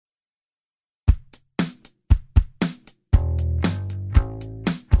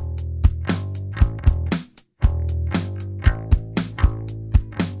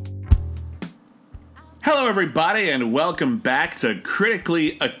Hello, everybody, and welcome back to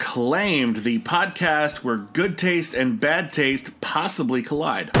Critically Acclaimed, the podcast where good taste and bad taste possibly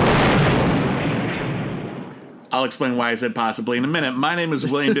collide. I'll explain why I said possibly in a minute. My name is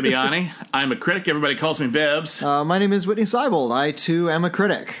William Bibiani. I'm a critic. Everybody calls me Bibbs. My name is Whitney Seibold. I, too, am a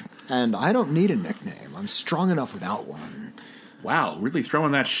critic. And I don't need a nickname. I'm strong enough without one. Wow, really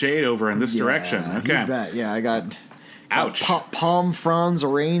throwing that shade over in this direction. Okay. You bet. Yeah, I got... Ouch. Palm fronds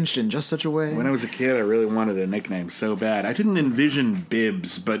arranged in just such a way. When I was a kid, I really wanted a nickname so bad. I didn't envision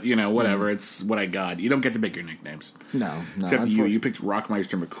Bibbs, but, you know, whatever. It's what I got. You don't get to pick your nicknames. No. Except you picked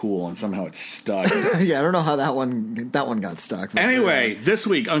Rockmeister McCool, and somehow it stuck. Yeah, I don't know how that one got stuck. Anyway, this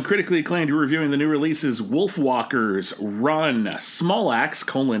week on Critically Acclaimed, we're reviewing the new releases Wolfwalkers, Run, Small Axe,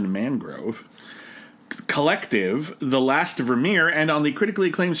 Mangrove, Collective, The Last of Vermeer, and on the Critically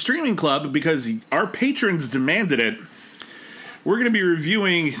Acclaimed Streaming Club, because our patrons demanded it, we're going to be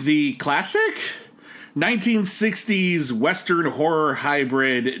reviewing the classic 1960s Western horror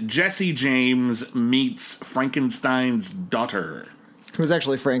hybrid Jesse James meets Frankenstein's daughter. Who's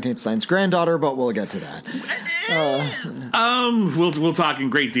actually Frankenstein's granddaughter, but we'll get to that. We'll talk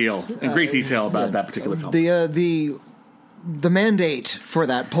in great detail about that particular film. The mandate for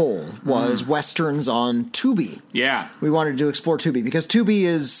that poll was Westerns on Tubi. Yeah. We wanted to explore Tubi because Tubi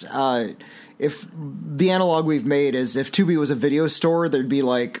is... if the analog we've made is if Tubi was a video store, there'd be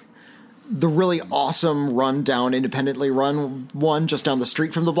like the really awesome run-down, independently run one just down the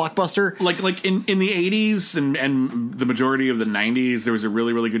street from the Blockbuster. Like in the 80s and the majority of the 90s, there was a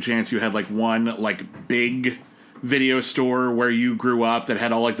really, really good chance you had like one like big video store where you grew up that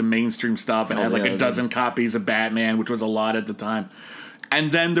had all like the mainstream stuff and had like a dozen copies of Batman, which was a lot at the time.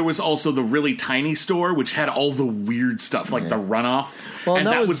 And then there was also the really tiny store, which had all the weird stuff, like the Runoff. Well, and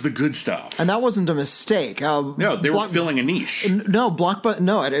that was the good stuff. And that wasn't a mistake. No, they were filling a niche. No,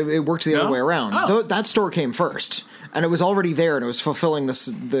 it worked the other way around. Oh. That store came first. And it was already there, and it was fulfilling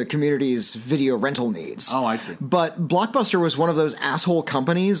the community's video rental needs. Oh, I see. But Blockbuster was one of those asshole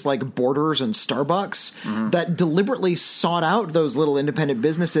companies like Borders and Starbucks that deliberately sought out those little independent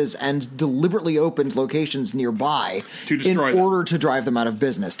businesses and deliberately opened locations nearby in order to drive them out of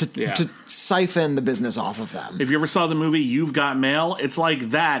business, to siphon the business off of them. If you ever saw the movie You've Got Mail, it's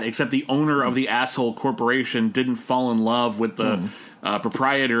like that, except the owner of the asshole corporation didn't fall in love with the...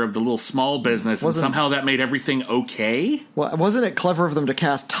 proprietor of the little small business, and somehow that made everything okay? Well, wasn't it clever of them to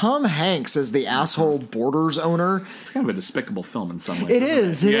cast Tom Hanks as the asshole Borders owner? It's kind of a despicable film in some ways. It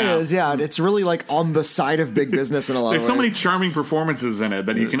is. It's really like on the side of big business in a lot of ways. There's so many charming performances in it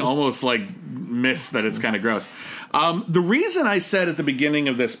that you can almost like miss that it's kind of gross. The reason I said at the beginning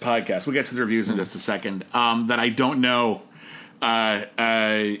of this podcast, we'll get to the reviews in just a second, that I don't know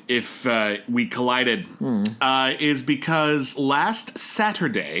if we collided is because last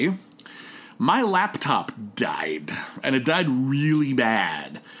Saturday my laptop died, and it died really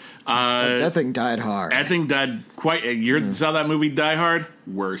bad. That thing died hard. That thing died quite. You saw that movie Die Hard?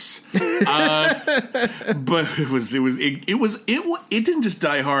 Worse. But it didn't just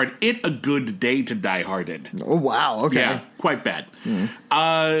die hard. It a good day to die harded. Oh wow! Okay, yeah, quite bad.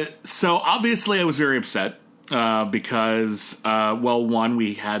 So obviously I was very upset. Because, one,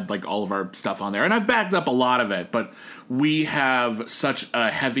 we had like all of our stuff on there, and I've backed up a lot of it, but we have such a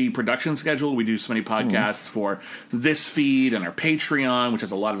heavy production schedule. We do so many podcasts for this feed and our Patreon, which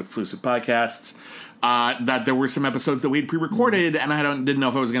has a lot of exclusive podcasts, that there were some episodes that we had pre-recorded, and I didn't know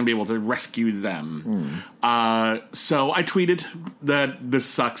if I was going to be able to rescue them. So I tweeted that this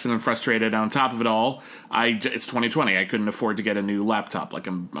sucks and I'm frustrated. And on top of it all, it's 2020. I couldn't afford to get a new laptop. Like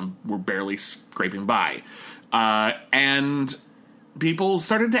we're barely scraping by. And people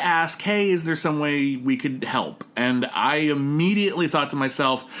started to ask, hey, is there some way we could help? And I immediately thought to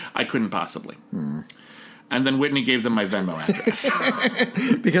myself, I couldn't possibly. And then Whitney gave them my Venmo address.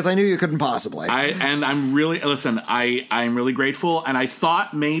 Because I knew you couldn't possibly. I'm really grateful. And I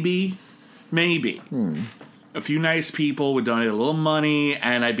thought maybe a few nice people would donate a little money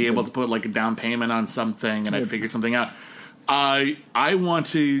and I'd be able to put like a down payment on something and I'd figure something out. I want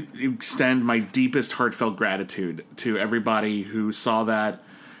to extend my deepest heartfelt gratitude to everybody who saw that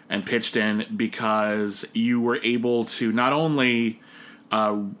and pitched in, because you were able to not only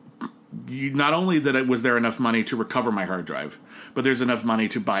that it was there enough money to recover my hard drive, but there's enough money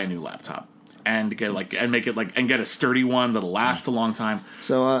to buy a new laptop and get get a sturdy one that'll last a long time.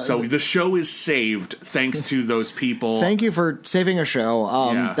 So the show is saved thanks to those people. Thank you for saving a show.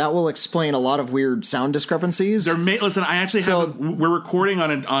 That will explain a lot of weird sound discrepancies. Listen, I actually we're recording on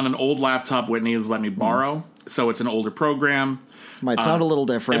an old laptop Whitney has let me borrow, so it's an older program. Might sound a little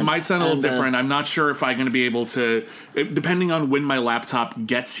different. It might sound a little different. I'm not sure if I'm going to be able to, depending on when my laptop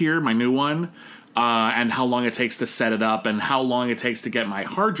gets here, my new one. and how long it takes to set it up and how long it takes to get my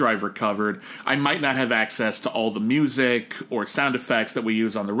hard drive recovered, I might not have access to all the music or sound effects that we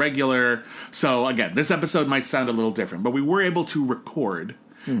use on the regular. So again, this episode might sound a little different, but we were able to record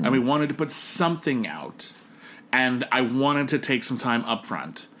and we wanted to put something out, and I wanted to take some time up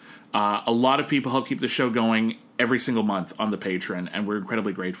front. A lot of people help keep the show going every single month on the Patreon, and we're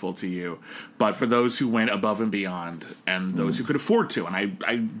incredibly grateful to you. But for those who went above and beyond, and those who could afford to, and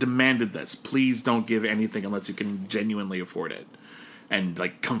I demanded this, please don't give anything unless you can genuinely afford it, and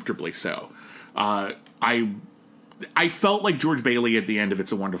like comfortably so. I felt like George Bailey at the end of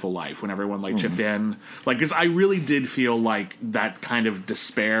It's a Wonderful Life when everyone like chipped in, like, because I really did feel like that kind of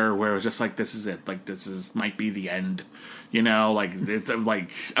despair where it was just like, this is it, like might be the end, you know, like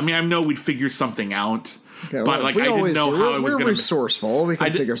I mean, I know we'd figure something out. Okay, but like I didn't know how it was going to. We're resourceful. We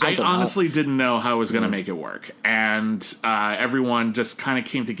can figure something out. I honestly didn't know how I was going to make it work, and everyone just kind of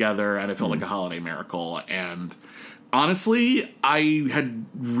came together, and it felt like a holiday miracle. And honestly, I had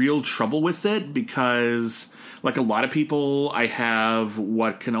real trouble with it because, like a lot of people, I have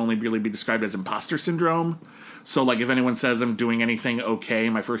what can only really be described as imposter syndrome. So, like, if anyone says I'm doing anything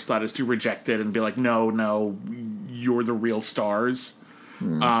okay, my first thought is to reject it and be like, no, you're the real stars.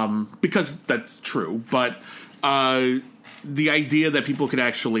 Because that's true, but the idea that people could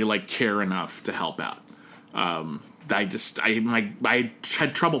actually like care enough to help out, I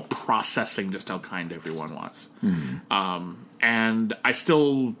had trouble processing just how kind everyone was, and I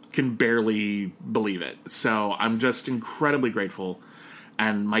still can barely believe it. So I'm just incredibly grateful,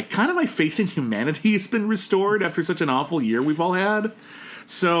 and my faith in humanity has been restored after such an awful year we've all had.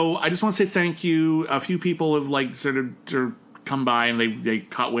 So I just want to say thank you. A few people have like sort of come by and they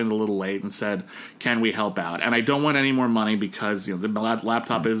caught wind a little late and said, can we help out? And I don't want any more money because, you know, the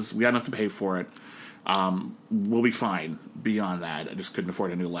laptop is, we got enough to pay for it. We'll be fine beyond that. I just couldn't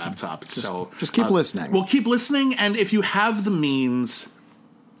afford a new laptop. Just keep listening. Well, keep listening. And if you have the means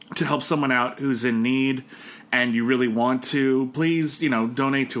to help someone out who's in need and you really want to, please, you know,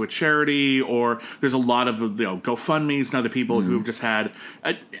 donate to a charity, or there's a lot of, you know, GoFundMe's and other people who've just had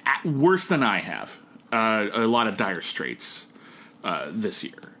worse than I have, a lot of dire straits this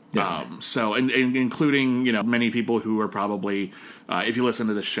year. Yeah. So, and including, you know, many people who are probably, if you listen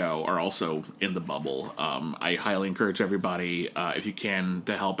to the show, are also in the bubble. I highly encourage everybody, if you can,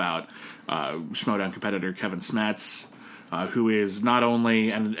 to help out Schmoedown competitor Kevin Smets, who is not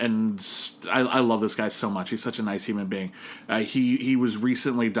only, and I love this guy so much. He's such a nice human being. He was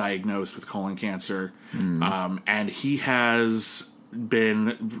recently diagnosed with colon cancer, and he has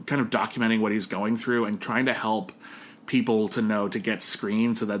been kind of documenting what he's going through and trying to help people to know to get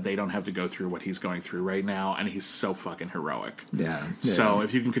screened so that they don't have to go through what he's going through right now, and he's so fucking heroic. Yeah. So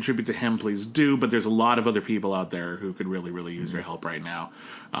if you can contribute to him, please do, but there's a lot of other people out there who could really, really use your help right now,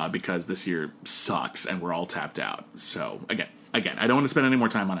 because this year sucks and we're all tapped out. So again, I don't want to spend any more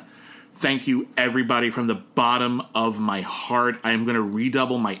time on it. Thank you, everybody, from the bottom of my heart. I am going to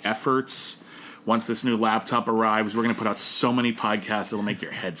redouble my efforts. Once this new laptop arrives, we're going to put out so many podcasts it'll make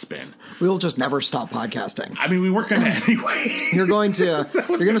your head spin. We'll just never stop podcasting. I mean, we weren't going to anyway. You're going to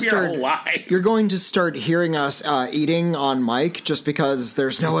start hearing us eating on mic just because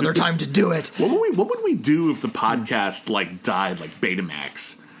there's no other time to do it. What would we do if the podcast like died like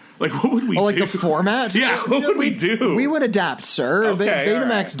Betamax? Like, what would we do? Like the format? Yeah, what would we do? We would adapt, sir. Okay,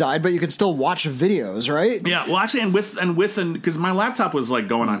 Betamax died, but you could still watch videos, right? Yeah, well, actually, and because my laptop was like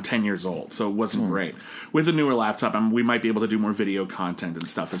going on 10 years old, so it wasn't great. With a newer laptop, we might be able to do more video content and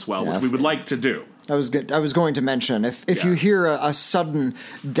stuff as well, which we would like to do. I was going to mention, if you hear a sudden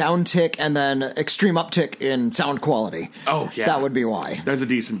downtick and then extreme uptick in sound quality, that would be why. There's a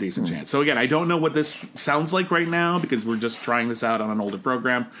decent chance. So again, I don't know what this sounds like right now because we're just trying this out on an older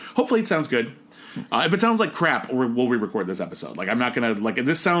program. Hopefully it sounds good. If it sounds like crap, we'll re-record this episode. Like, I'm not going to, like, if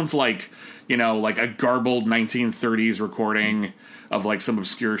this sounds like, you know, like a garbled 1930s recording of like some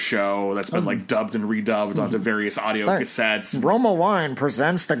obscure show that's been like dubbed and redubbed onto various audio cassettes. Roma Wine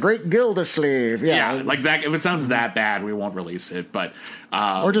presents The Great Gildersleeve. Yeah, like that. If it sounds that bad, we won't release it. But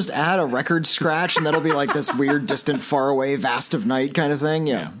or just add a record scratch, and that'll be like this weird, distant, far away, vast of night kind of thing.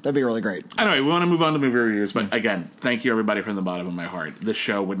 Yeah, that'd be really great. Anyway, we want to move on to movie reviews, but again, thank you everybody from the bottom of my heart. This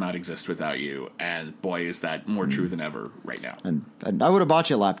show would not exist without you, and boy, is that more true than ever right now. And I would have bought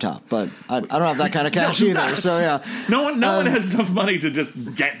you a laptop, but I don't have that kind of cash either. So yeah, no one has enough money to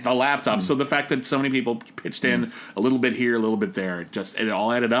just get the laptop. So the fact that so many people pitched in a little bit here, a little bit there, it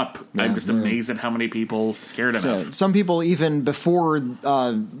all added up. Yeah, I'm just amazed at how many people cared enough. Some people, even before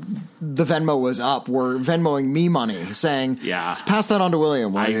the Venmo was up, were Venmoing me money, saying, pass that on to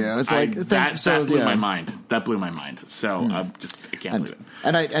William, will you? It's that blew my mind. That blew my mind. So I can't believe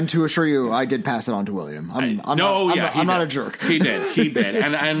it. And to assure you, I did pass it on to William. I'm not a jerk. He did,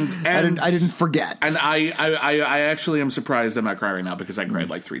 and I didn't forget. And I actually am surprised I'm not crying right now because I cried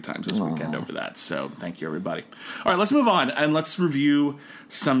like 3 times this weekend over that. So thank you, everybody. All right, let's move on and let's review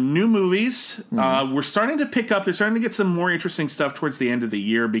some new movies. We're starting to pick up. They're starting to get some more interesting stuff towards the end of the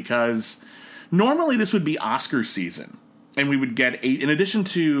year because normally this would be Oscar season, and we would get in addition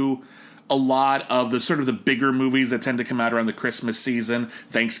to a lot of the sort of the bigger movies that tend to come out around the Christmas season.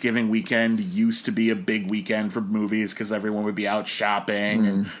 Thanksgiving weekend used to be a big weekend for movies because everyone would be out shopping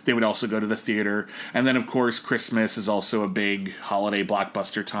and they would also go to the theater. And then, of course, Christmas is also a big holiday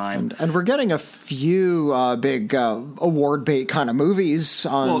blockbuster time. And we're getting a few big award bait kind of movies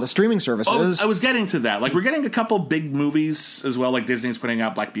on the streaming services. I was getting to that. Like, we're getting a couple big movies as well. Like, Disney's putting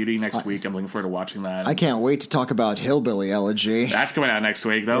out Black Beauty next week. I'm looking forward to watching that. I can't wait to talk about Hillbilly Elegy. That's coming out next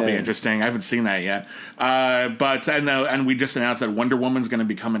week. That'll be interesting. I haven't seen that yet. And we just announced that Wonder Woman's going to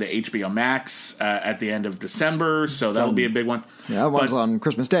be coming to HBO Max at the end of December, so that'll be a big one. Yeah, one's on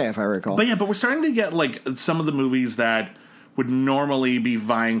Christmas Day, if I recall. But we're starting to get like some of the movies that would normally be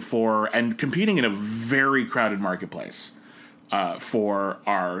vying for and competing in a very crowded marketplace for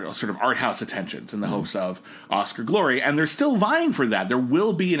our sort of art house attentions in the hopes of Oscar glory, and they're still vying for that. There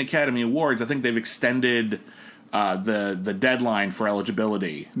will be an Academy Awards. I think they've extended the deadline for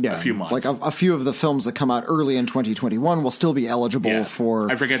eligibility a few months. Like a few of the films that come out early in 2021 will still be eligible for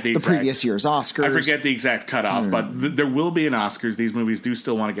the previous year's Oscars. I forget the exact cutoff, but there will be an Oscars. These movies do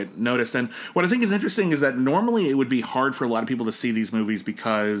still want to get noticed. And what I think is interesting is that normally it would be hard for a lot of people to see these movies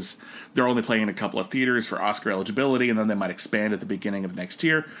because they're only playing in a couple of theaters for Oscar eligibility, and then they might expand at the beginning of next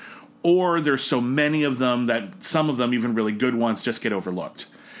year. Or there's so many of them that some of them, even really good ones, just get overlooked.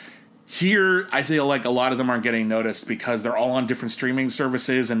 Here, I feel like a lot of them aren't getting noticed because they're all on different streaming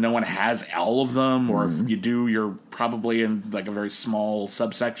services and no one has all of them. Or if you do, you're probably in like a very small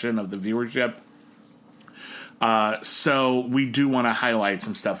subsection of the viewership. So we do want to highlight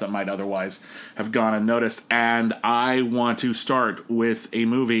some stuff that might otherwise have gone unnoticed. And I want to start with a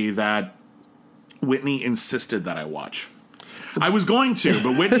movie that Whitney insisted that I watch. I was going to,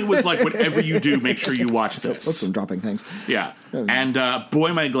 but Whitney was like, whatever you do, make sure you watch this. Oops, I'm dropping things. Yeah. And boy,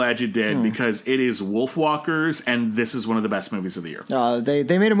 am I glad you did, because it is Wolfwalkers, and this is one of the best movies of the year.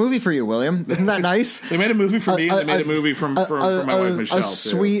 They made a movie for you, William. Isn't that nice? They made a movie for me, and they made a movie for my wife, Michelle,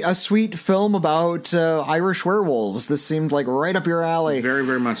 a sweet film about Irish werewolves. This seemed like right up your alley. Very,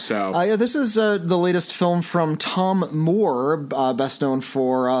 very much so. This is the latest film from Tom Moore, best known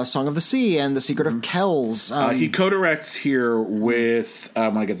for Song of the Sea and The Secret of Kells. He co-directs here with, I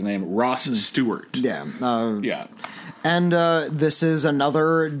want to get the name, Ross Stewart. Yeah. And this is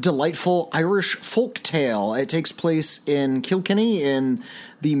another delightful Irish folk tale. It takes place in Kilkenny in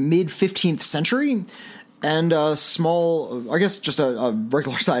the mid-15th century. And a small, I guess just a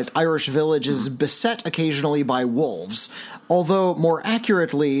regular-sized Irish village is beset occasionally by wolves. Although, more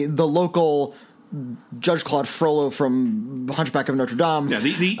accurately, the local Judge Claude Frollo from Hunchback of Notre Dame. Yeah,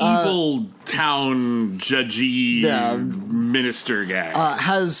 the evil town judgy minister guy.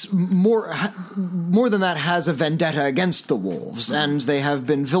 Has more than that, has a vendetta against the wolves. And they have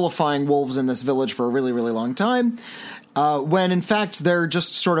been vilifying wolves in this village for a really, really long time. When, in fact, they're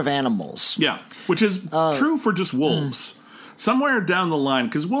just sort of animals. Yeah, which is true for just wolves. Somewhere down the line,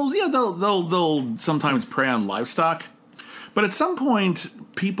 because wolves, they'll sometimes prey on livestock. But at some point,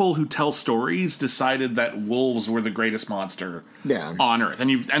 people who tell stories decided that wolves were the greatest monster on Earth,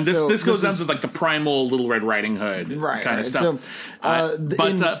 and this goes down to like the primal Little Red Riding Hood kind of stuff. So,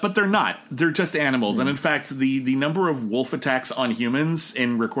 but they're not; they're just animals. And in fact, the number of wolf attacks on humans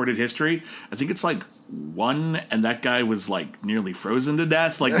in recorded history, I think it's like 1, and that guy was like nearly frozen to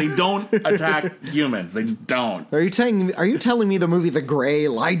death. Like, they don't attack humans; they just don't. Are you telling me the movie The Grey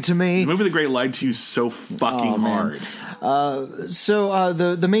lied to me? The movie The Grey lied to you so fucking hard. So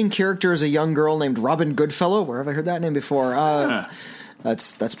the main character is a young girl named Robin Goodfellow. Where have I heard that name before?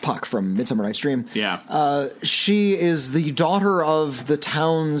 That's Puck from Midsummer Night's Dream. Yeah. She is the daughter of the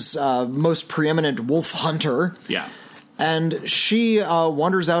town's most preeminent wolf hunter. Yeah. And she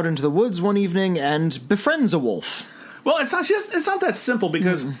wanders out into the woods one evening and befriends a wolf. Well, it's not that simple,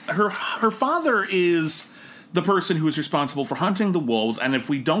 because her father is the person who is responsible for hunting the wolves, and if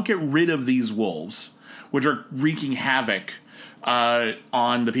we don't get rid of these wolves, which are wreaking havoc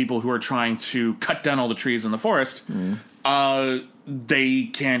on the people who are trying to cut down all the trees in the forest, they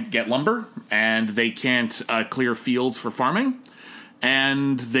can't get lumber, and they can't clear fields for farming,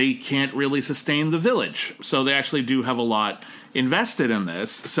 and they can't really sustain the village. So they actually do have a lot invested in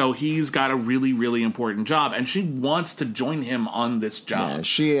this, so he's got a really, really important job, and she wants to join him on this job.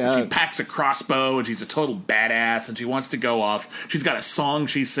 Yeah, she packs a crossbow, and she's a total badass, and she wants to go off. She's got a song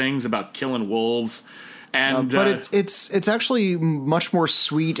she sings about killing wolves, and but it's actually much more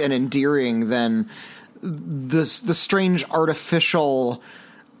sweet and endearing than the strange artificial,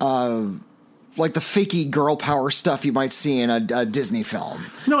 like the fakey girl power stuff you might see in a Disney film.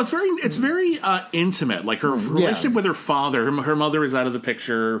 No, it's very intimate. Like her relationship with her father. Her mother is out of the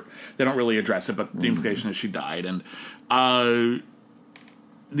picture. They don't really address it, but the implication is she died. And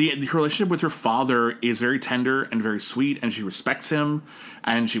the relationship with her father is very tender and very sweet, and she respects him,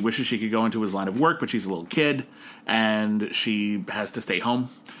 and she wishes she could go into his line of work, but she's a little kid, and she has to stay home.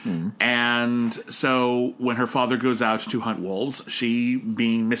 And so when her father goes out to hunt wolves, she,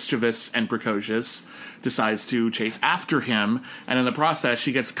 being mischievous and precocious, decides to chase after him, and in the process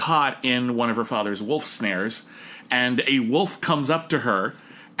she gets caught in one of her father's wolf snares, and a wolf comes up to her,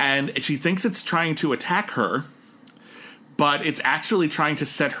 and she thinks it's trying to attack her, but it's actually trying to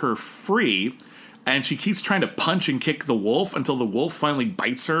set her free, and she keeps trying to punch and kick the wolf until the wolf finally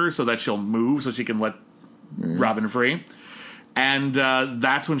bites her so that she'll move so she can let Robin free. And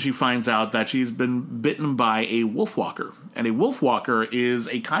that's when she finds out that she's been bitten by a wolf walker. And a wolf walker is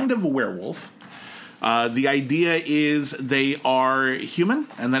a kind of a werewolf. The idea is they are human,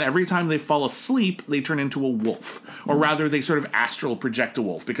 and then every time they fall asleep, they turn into a wolf. Or rather, they sort of astral project a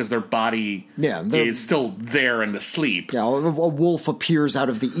wolf because their body is still there and asleep. Yeah, a wolf appears out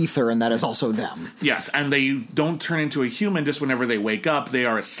of the ether, and that is also them. Yes, and they don't turn into a human just whenever they wake up. They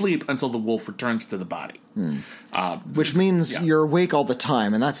are asleep until the wolf returns to the body. Which means you're awake all the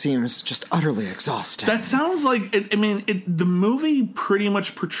time, and that seems just utterly exhausting. That sounds like the movie pretty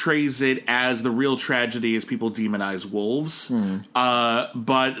much portrays it as the real tragedy as people demonize wolves.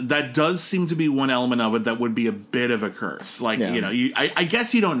 But that does seem to be one element of it that would be a bit of a curse. Like, I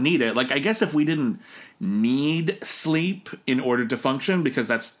guess you don't need it. Like, I guess if we didn't need sleep in order to function, because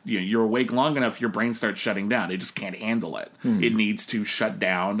that's, you're awake long enough, your brain starts shutting down. It just can't handle it. It needs to shut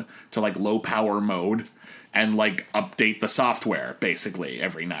down to like low power mode and like update the software basically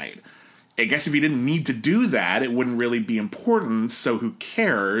every night. I guess if you didn't need to do that, it wouldn't really be important, so who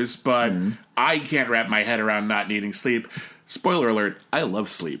cares? But I can't wrap my head around not needing sleep. Spoiler alert, I love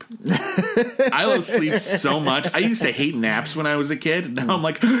sleep. I love sleep so much. I used to hate naps when I was a kid. Now I'm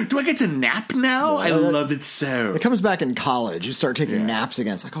like, do I get to nap now? I love it so. It comes back in college. You start taking naps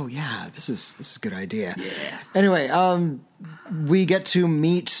again. It's like, oh yeah, this is a good idea. Yeah. Anyway, we get to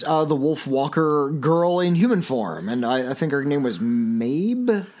meet the Wolf Walker girl in human form, and I think her name was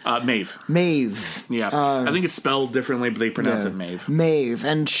Maeve? Maeve. Yeah. I think it's spelled differently, but they pronounce it Maeve. Maeve.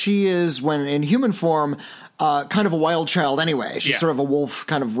 And she is, when in human form, kind of a wild child anyway. She's sort of a wolf,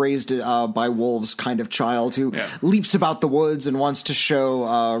 kind of raised by wolves kind of child who leaps about the woods and wants to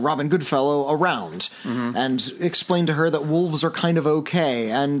show Robin Goodfellow around and explain to her that wolves are kind of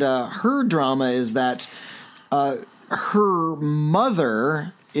okay. And her drama is that her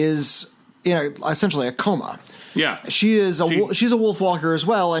mother is in essentially a coma. Yeah, she's a wolf walker as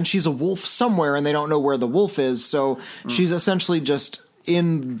well, and she's a wolf somewhere, and they don't know where the wolf is. So she's essentially just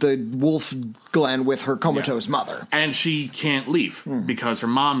in the wolf glen with her comatose mother, and she can't leave because her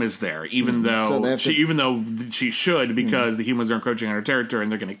mom is there, even though she should, because the humans are encroaching on her territory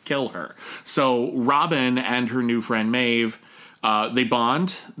and they're going to kill her. So Robin and her new friend Maeve, they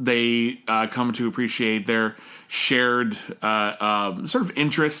bond. They come to appreciate their shared sort of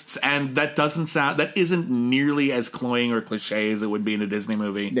interests, and that isn't nearly as cloying or cliche as it would be in a Disney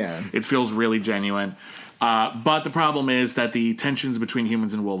movie. Yeah, it feels really genuine. But the problem is that the tensions between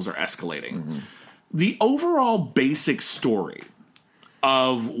humans and wolves are escalating. The overall basic story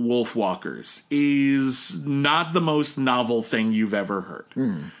of wolf walkers is not the most novel thing you've ever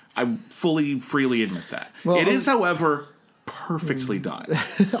heard. I freely admit that. Well, it is, however, perfectly done.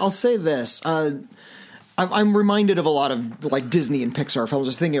 I'll say this. I'm reminded of a lot of like Disney and Pixar films. I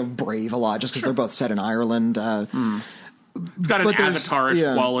was thinking of Brave a lot, just because they're both set in Ireland. It's got an Avatar-ish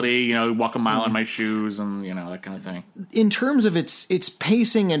quality, walk a mile in my shoes and, that kind of thing. In terms of its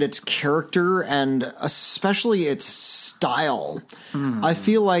pacing and its character and especially its style, I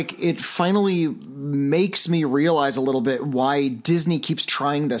feel like it finally makes me realize a little bit why Disney keeps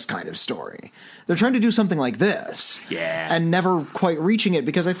trying this kind of story. They're trying to do something like this, and never quite reaching it,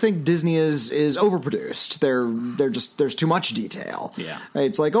 because I think Disney is overproduced. They're just, there's too much detail. Yeah,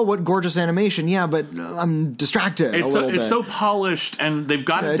 it's like, oh, what gorgeous animation! Yeah, but I'm distracted a little bit. It's so polished, and they've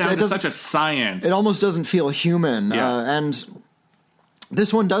got it down to such a science. It almost doesn't feel human, and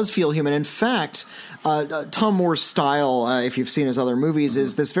this one does feel human. In fact, Tom Moore's style, if you've seen his other movies,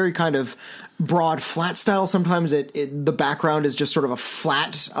 is this very kind of broad flat style. Sometimes the background is just sort of a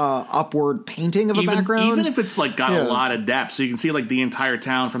flat upward painting of a background. Even if it's like got a lot of depth, so you can see like the entire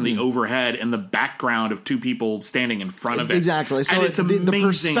town from the overhead and the background of two people standing in front of it. Exactly. So and it's amazing the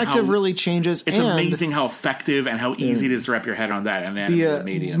perspective really changes. It's amazing how effective and how easy it is to wrap your head on that and the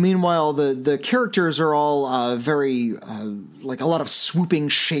medium. Meanwhile, the characters are all very like a lot of swooping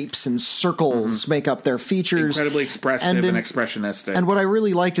shapes and circles make up their features. Incredibly expressive and expressionistic. And what I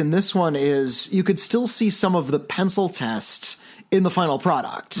really liked in this one is you could still see some of the pencil test in the final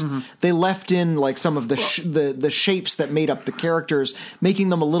product. They left in like some of the shapes that made up the characters, making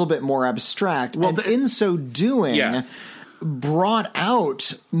them a little bit more abstract. Well, and in so doing, brought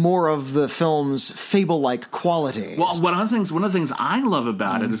out more of the film's fable-like qualities. Well, one of the things I love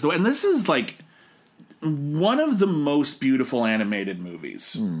about it is and this is like one of the most beautiful animated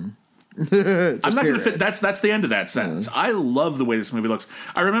movies. I'm not going to fit. That's the end of that sentence. I love the way this movie looks.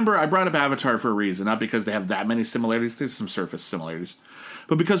 I remember I brought up Avatar for a reason, not because they have that many similarities. There's some surface similarities,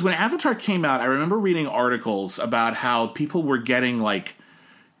 but because when Avatar came out, I remember reading articles about how people were getting like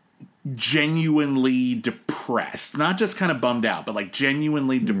genuinely depressed, not just kind of bummed out, but like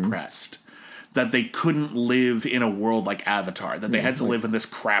genuinely depressed that they couldn't live in a world like Avatar, that they had to live in this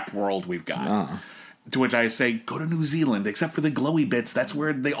crap world we've got. To which I say, go to New Zealand, except for the glowy bits. That's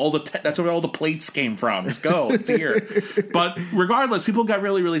where that's where all the plates came from. Just go, it's here. But regardless, people got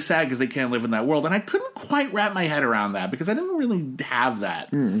really, really sad because they can't live in that world, and I couldn't quite wrap my head around that because I didn't really have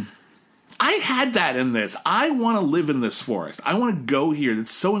that. I had that in this. I want to live in this forest. I want to go here. It's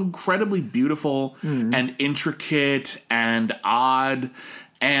so incredibly beautiful and intricate and odd.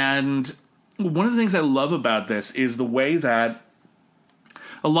 And one of the things I love about this is the way that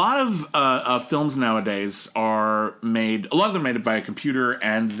a lot of films nowadays are made. A lot of them are made by a computer,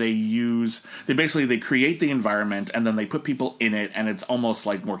 and they create the environment, and then they put people in it, and it's almost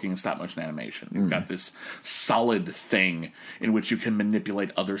like working in stop motion animation. You've got this solid thing in which you can manipulate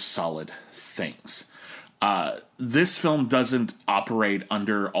other solid things. This film doesn't operate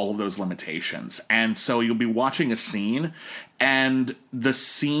under all of those limitations, and so you'll be watching a scene, and the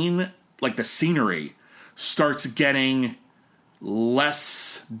scene, like the scenery, starts getting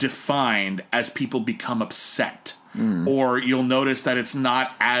less defined as people become upset, or you'll notice that it's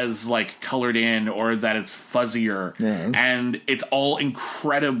not as like colored in, or that it's fuzzier, and it's all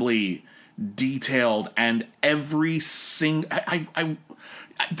incredibly detailed. And every to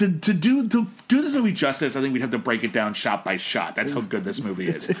do this movie justice, I think we'd have to break it down shot by shot. That's how good this movie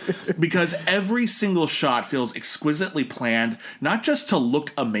is, because every single shot feels exquisitely planned, not just to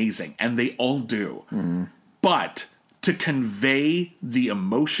look amazing, and they all do, but to convey the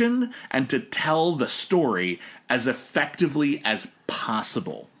emotion and to tell the story as effectively as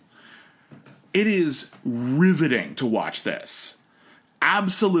possible. It is riveting to watch this.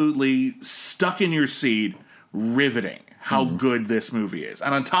 Absolutely stuck in your seat, riveting how good this movie is.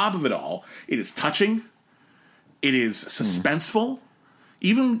 And on top of it all, it is touching. It is suspenseful.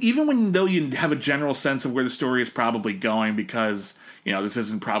 Even when though you have a general sense of where the story is probably going, because this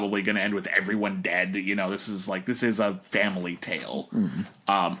isn't probably going to end with everyone dead. This is a family tale.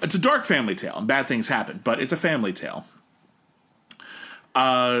 It's a dark family tale, and bad things happen, but it's a family tale.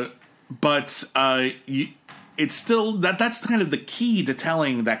 It's still that's kind of the key to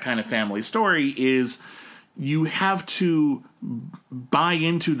telling that kind of family story is you have to buy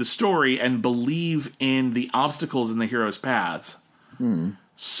into the story and believe in the obstacles in the hero's paths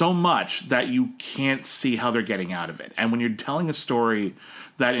so much that you can't see how they're getting out of it. And when you're telling a story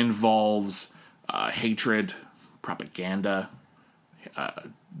that involves hatred, propaganda,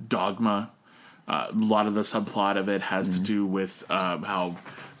 dogma, a lot of the subplot of it has to do with how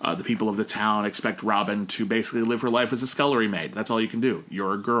the people of the town expect Robin to basically live her life as a scullery maid. That's all you can do.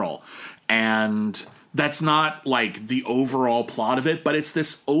 You're a girl. And that's not like the overall plot of it, but it's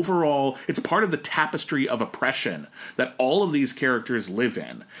this overall, it's part of the tapestry of oppression that all of these characters live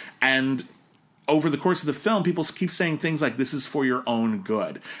in. And over the course of the film, people keep saying things like, this is for your own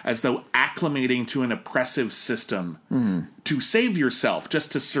good, as though acclimating to an oppressive system to save yourself,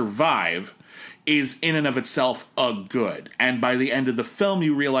 just to survive, is in and of itself a good. And by the end of the film,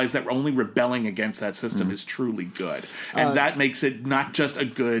 you realize that only rebelling against that system is truly good. And that makes it not just a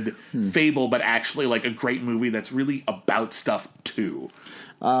good fable, but actually like a great movie that's really about stuff too.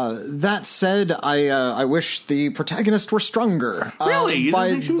 That said, I wish the protagonist were stronger. Really? You don't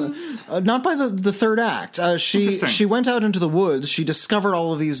think she was... not by the third act. She went out into the woods. She discovered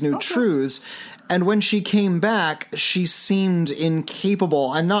all of these new truths. And when she came back, she seemed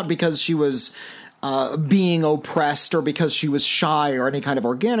incapable, and not because she was being oppressed or because she was shy or any kind of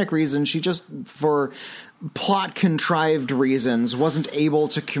organic reason. She just, for plot contrived reasons, wasn't able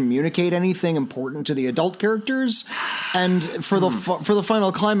to communicate anything important to the adult characters, and for the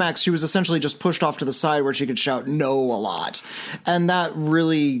final climax, she was essentially just pushed off to the side where she could shout no a lot, and that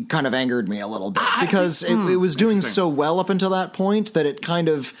really kind of angered me a little bit because it was doing so well up until that point that it kind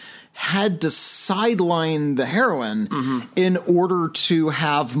of had to sideline the heroine in order to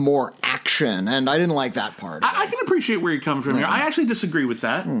have more action, and I didn't like that part. I can appreciate where you're coming from here. I actually disagree with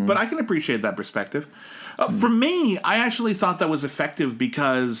that, but I can appreciate that perspective. For me, I actually thought that was effective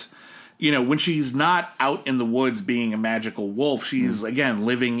because, when she's not out in the woods being a magical wolf, she's, again,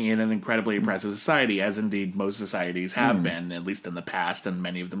 living in an incredibly oppressive society, as indeed most societies have been, at least in the past, and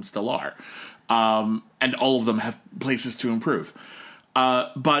many of them still are. And all of them have places to improve.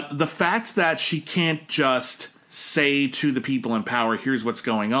 But the fact that she can't just say to the people in power, here's what's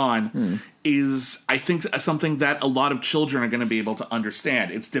going on, is, I think, something that a lot of children are going to be able to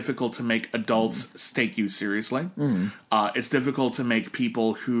understand. It's difficult to make adults take you seriously. It's difficult to make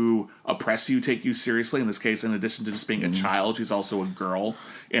people who oppress you take you seriously. In this case, in addition to just being a child, she's also a girl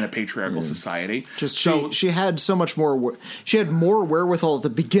in a patriarchal society. She had so much more. She had more wherewithal at the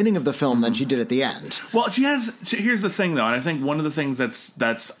beginning of the film than she did at the end. Well, here's the thing, though, and I think one of the things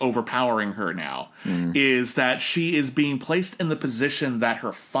that's overpowering her now is that she is being placed in the position that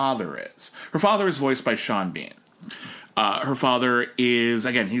her father is. Her father is voiced by Sean Bean. Her father is,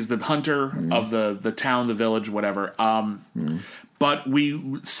 again, he's the hunter of the town, the village, whatever. But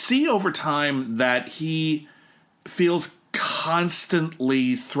we see over time that he feels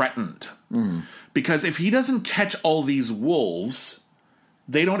constantly threatened. Because if he doesn't catch all these wolves,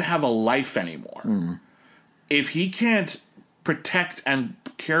 they don't have a life anymore. If he can't protect and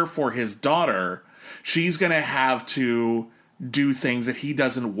care for his daughter, she's going to have to do things that he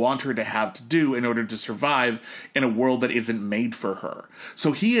doesn't want her to have to do in order to survive in a world that isn't made for her.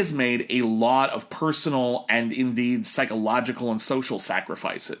 So he has made a lot of personal and indeed psychological and social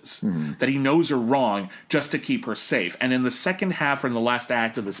sacrifices that he knows are wrong just to keep her safe. And in the second half or in the last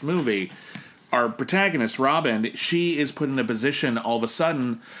act of this movie, our protagonist, Robin, she is put in a position all of a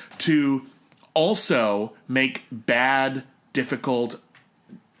sudden to also make bad, difficult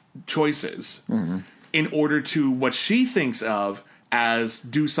choices in order to what she thinks of as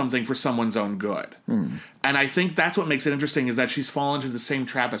do something for someone's own good. And I think that's what makes it interesting, is that she's fallen into the same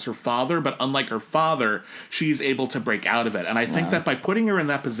trap as her father, but unlike her father, she's able to break out of it. And I think that by putting her in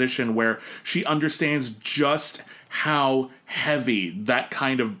that position where she understands just how heavy that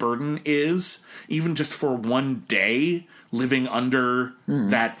kind of burden is, even just for one day, living under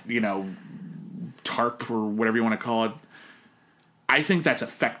that, tarp or whatever you want to call it, I think that's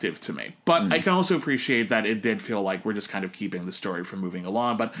effective to me. But I can also appreciate that it did feel like we're just kind of keeping the story from moving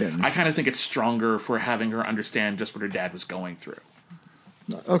along. But I kind of think it's stronger for having her understand just what her dad was going through.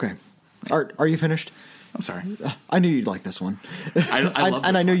 Okay. Are you finished? I'm sorry. I knew you'd like this one. I love this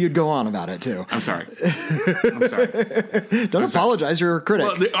and I knew you'd go on about it, too. I'm sorry. Don't apologize. You're a critic.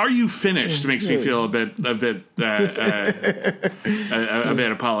 Well, are you finished makes me feel a bit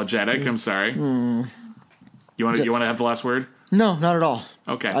apologetic. I'm sorry. You want to have the last word? No, not at all.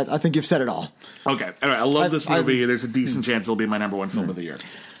 Okay. I think you've said it all. Okay. All right. I love this movie. There's a decent chance it'll be my number one film of the year.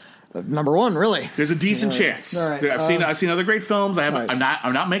 Number one, really? There's a decent chance. All right. I've seen other great films. Right.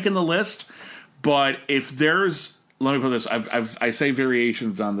 I'm not making the list, but if there's, let me put this. I say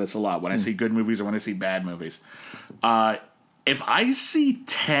variations on this a lot when I see good movies or when I see bad movies. If I see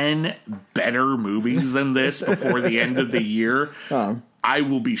 10 better movies than this before the end of the year, I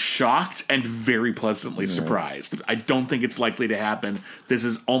will be shocked and very pleasantly surprised. I don't think it's likely to happen. This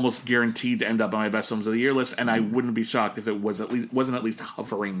is almost guaranteed to end up on my best films of the year list, and I wouldn't be shocked if it wasn't at least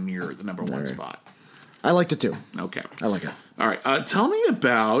hovering near the number one spot. I liked it too. Okay, I like it. All right, tell me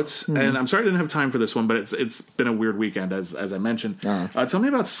about, and I'm sorry I didn't have time for this one, but it's been a weird weekend as I mentioned. Tell me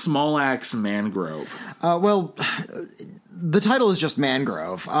about Small Axe Mangrove. Well, the title is just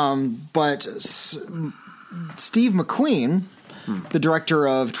Mangrove, but Steve McQueen, the director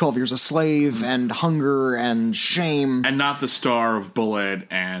of 12 Years a Slave and Hunger and Shame. And not the star of Bullet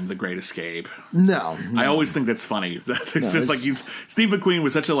and The Great Escape. No. I always think that's funny. Steve McQueen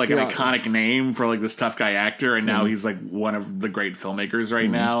was such an iconic name for this tough guy actor, and now he's one of the great filmmakers right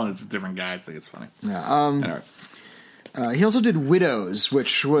now, and it's a different guy. I think it's funny. Yeah. Anyway. He also did Widows,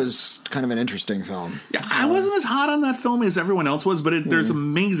 which was kind of an interesting film. Yeah, I wasn't as hot on that film as everyone else was, but there's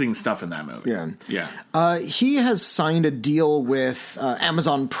amazing stuff in that movie. Yeah. He has signed a deal with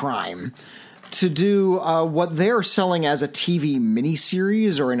Amazon Prime to do what they're selling as a TV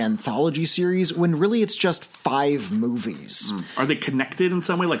miniseries or an anthology series, when really it's just 5 movies. Are they connected in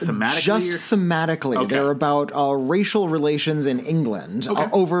some way, like thematically? Just thematically. Okay. They're about racial relations in England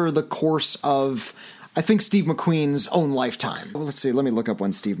over the course of, I think, Steve McQueen's own lifetime. Well, let's see. Let me look up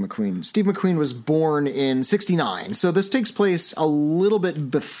when Steve McQueen was born in 1969. So this takes place a little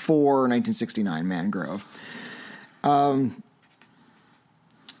bit before 1969, Mangrove.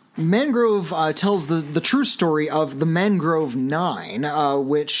 Mangrove tells the true story of the Mangrove Nine,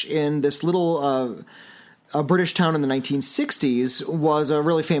 which in this little British town in the 1960s was a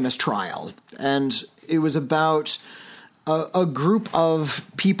really famous trial. And it was about a group of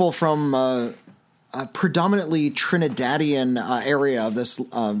people from a predominantly Trinidadian area of this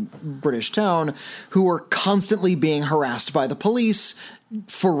British town who were constantly being harassed by the police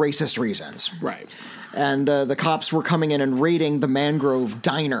for racist reasons. Right. And the cops were coming in and raiding the Mangrove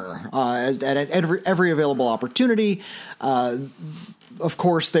Diner at every available opportunity. Of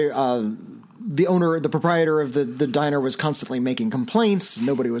course, the proprietor of the diner was constantly making complaints.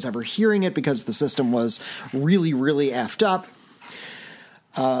 Nobody was ever hearing it because the system was really, really effed up.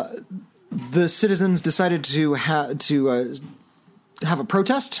 The citizens decided to have a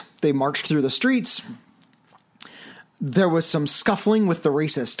protest. They marched through the streets. There was some scuffling with the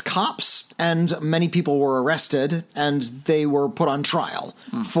racist cops, and many people were arrested, and they were put on trial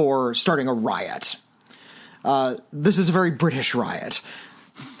for starting a riot. This is a very British riot.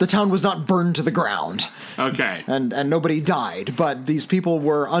 The town was not burned to the ground. Okay. And nobody died, but these people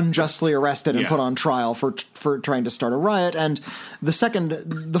were unjustly arrested and put on trial for trying to start a riot. And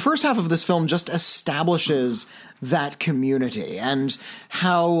the first half of this film just establishes that community and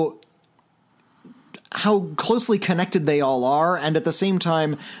how closely connected they all are, and at the same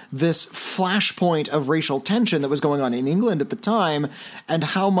time, this flashpoint of racial tension that was going on in England at the time, and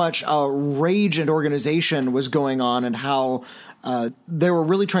how much rage and organization was going on, and how they were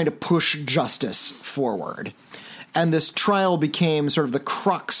really trying to push justice forward. And this trial became sort of the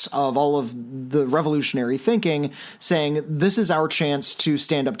crux of all of the revolutionary thinking, saying this is our chance to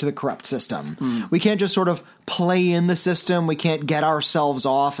stand up to the corrupt system. We can't just sort of play in the system. We can't get ourselves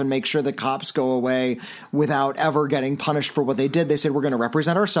off and make sure the cops go away without ever getting punished for what they did. They said, we're going to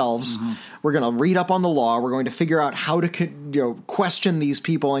represent ourselves. We're going to read up on the law. We're going to figure out how to question these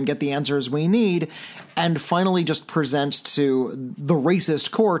people and get the answers we need, and finally just present to the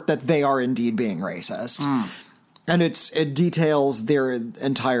racist court that they are indeed being racist. And it details their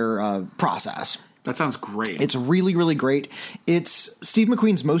entire process. That sounds great. It's really, really great. It's Steve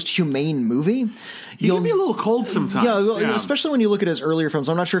McQueen's most humane movie. He can be a little cold sometimes. Yeah, especially when you look at his earlier films.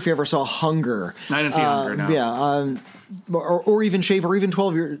 I'm not sure if you ever saw Hunger. I didn't see Hunger, no. Yeah, or even Shame, or even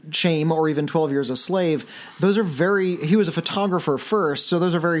 12 Years a Slave. Those are he was a photographer first, so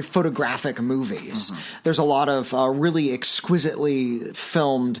those are very photographic movies. There's a lot of really exquisitely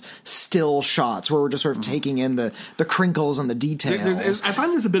filmed still shots where we're just sort of taking in the crinkles and the details. I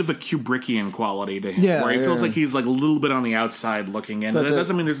find there's a bit of a Kubrickian quality to him, where he feels like he's like a little bit on the outside looking in. But that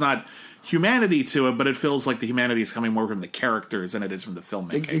doesn't mean there's not humanity to it, but it feels like the humanity is coming more from the characters than it is from the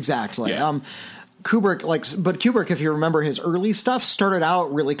filmmaking. Exactly. Yeah. Kubrick, if you remember his early stuff, started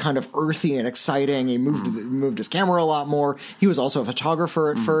out really kind of earthy and exciting. He moved his camera a lot more. He was also a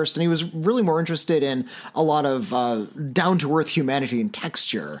photographer at first, and he was really more interested in a lot of down-to-earth humanity and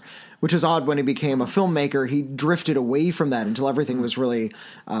texture, which is odd. When he became a filmmaker, he drifted away from that until everything was really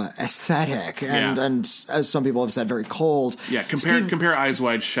aesthetic and, as some people have said, very cold. Yeah, compare Eyes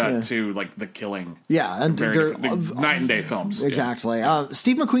Wide Shut to like The Killing. Yeah, and the night and day films. Exactly. Yeah.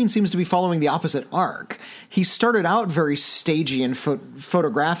 Steve McQueen seems to be following the opposite arc. He started out very stagey and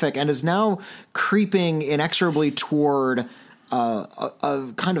photographic, and is now creeping inexorably toward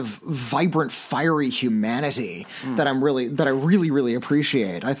a kind of vibrant, fiery humanity that I really, really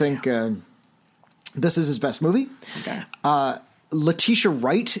appreciate. I think this is his best movie. Okay. Letitia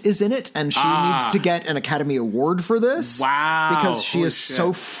Wright is in it, and she needs to get an Academy Award for this. Wow. Because she is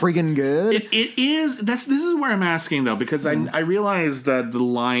so friggin' good. It is. This is where I'm asking, though, because I realize that the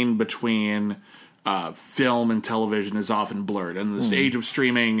line between film and television is often blurred. In this age of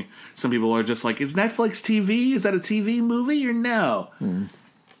streaming, some people are just like, is Netflix TV? Is that a TV movie or no?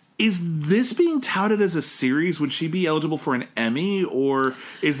 Is this being touted as a series? Would she be eligible for an Emmy, or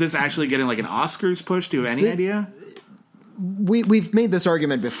is this actually getting like an Oscars push? Do you have any idea? We've made this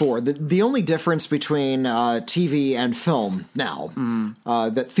argument before. The only difference between TV and film now,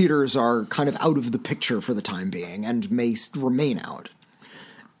 that theaters are kind of out of the picture for the time being and may remain out.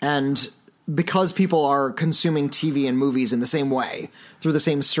 And because people are consuming TV and movies in the same way, through the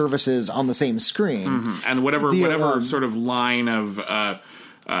same services on the same screen. And whatever sort of line of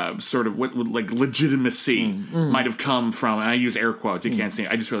sort of what like legitimacy might have come from, and I use air quotes. You can't see.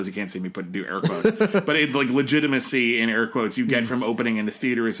 I just realized you can't see me do air quotes. But like legitimacy in air quotes you get from opening in the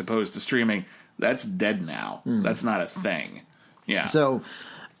theater as opposed to streaming. That's dead now. That's not a thing. Yeah. So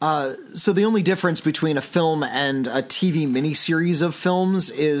the only difference between a film and a TV miniseries of films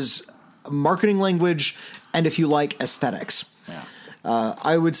is marketing language and, if you like, aesthetics. Yeah.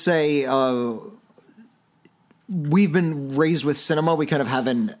 I would say we've been raised with cinema. We kind of have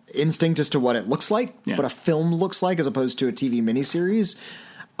an instinct as to what it looks like, what a film looks like, as opposed to a TV miniseries.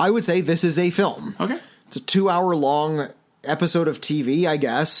 I would say this is a film. Okay. It's a 2-hour-long episode of TV, I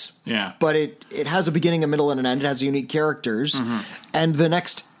guess. Yeah. But it has a beginning, a middle, and an end. It has unique characters. And the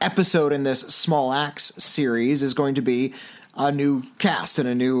next episode in this Small Axe series is going to be a new cast and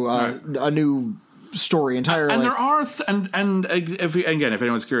a new story entirely. And there are if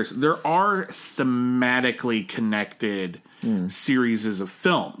anyone's curious, there are thematically connected series of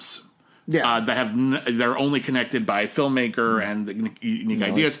films. That they're only connected by filmmaker and unique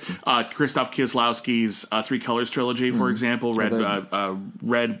ideas. Krzysztof Kieslowski's Three Colors trilogy, for example, red,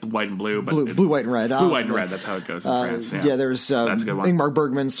 white, and blue. But blue, white, and red. Blue, white, and red. That's how it goes in France. Yeah, there's that's a good one. Ingmar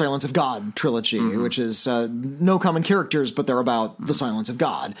Bergman's Silence of God trilogy, which is no common characters, but they're about the silence of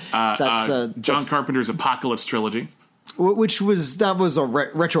God. John Carpenter's Apocalypse trilogy. Which was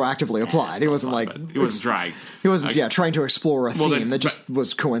retroactively applied. He wasn't he wasn't trying. He wasn't trying to explore a theme that just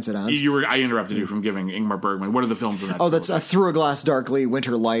was coincidence. I interrupted you from giving Ingmar Bergman. What are the films in that? Oh, that's Through a Glass Darkly,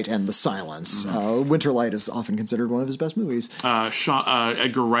 Winter Light, and The Silence. Winter Light is often considered one of his best movies.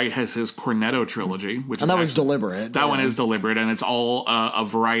 Edgar Wright has his Cornetto trilogy, was deliberate. That one is deliberate, and it's all a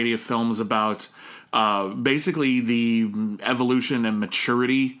variety of films about basically the evolution and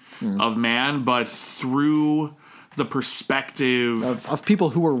maturity of man, but through the perspective of people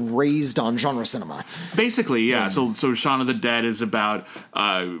who were raised on genre cinema. Basically, yeah. So Shaun of the Dead is about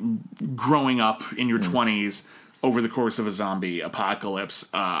growing up in your 20s over the course of a zombie apocalypse.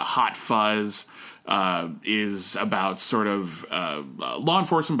 Hot Fuzz is about sort of law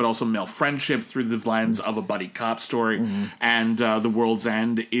enforcement, but also male friendship through the lens of a buddy cop story. And The World's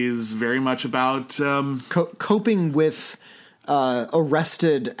End is very much about coping with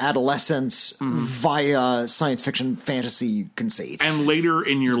arrested adolescence via science fiction fantasy conceit. And later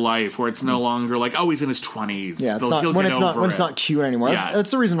in your life, where it's no longer like, oh, he's in his 20s. Yeah, it's not cute anymore. Yeah.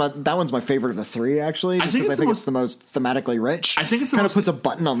 That's the reason that one's my favorite of the three, actually. Just because I think it's the most thematically rich. I think it's kind of puts a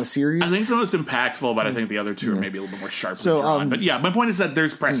button on the series. I think it's the most impactful, but I think the other two are maybe a little bit more sharply drawn. But yeah, my point is that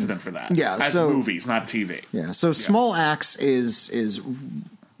there's precedent for that. Yeah, as movies, not TV. Yeah, so Small Axe is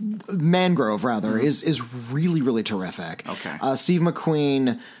Mangrove, rather, is really, really terrific. Okay. Steve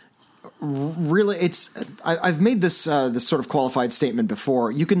McQueen, really, I've made this sort of qualified statement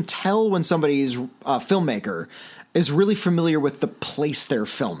before. You can tell when somebody's a filmmaker is really familiar with the place they're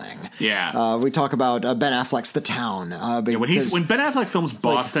filming. Yeah. We talk about Ben Affleck's The Town. When Ben Affleck films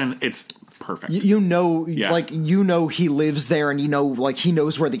Boston, it's perfect. He lives there, and he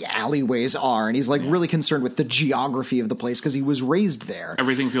knows where the alleyways are, and he's really concerned with the geography of the place because he was raised there.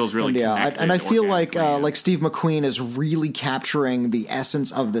 Everything feels really connected. And I feel like Steve McQueen is really capturing the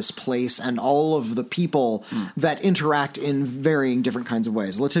essence of this place and all of the people that interact in varying different kinds of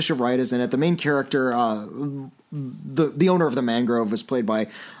ways. Letitia Wright is in it. The main character, the owner of the Mangrove, is played by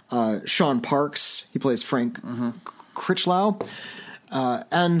Sean Parks. He plays Frank Critchlow,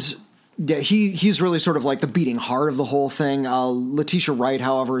 and yeah, he's really sort of like the beating heart of the whole thing. Letitia Wright,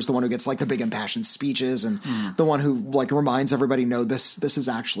 however, is the one who gets like the big impassioned speeches and the one who like reminds everybody, no, this is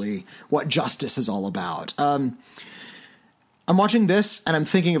actually what justice is all about. I'm watching this and I'm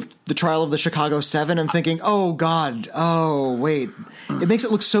thinking of the trial of the Chicago 7 and thinking, oh God, oh wait, it makes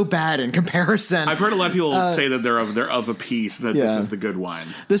it look so bad in comparison. I've heard a lot of people say that they're of a piece, that this is the good one.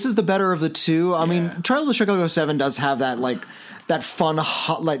 This is the better of the two. I mean, Trial of the Chicago 7 does have that that fun,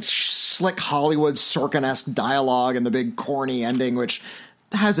 slick Hollywood Sorkin-esque dialogue and the big corny ending, which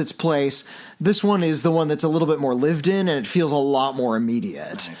has its place. This one is the one that's a little bit more lived in, and it feels a lot more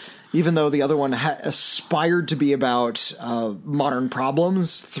immediate. Nice. Even though the other one aspired to be about modern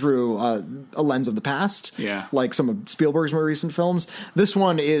problems through a lens of the past, like some of Spielberg's more recent films, this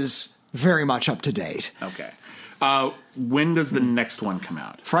one is very much up to date. Okay. When does the next one come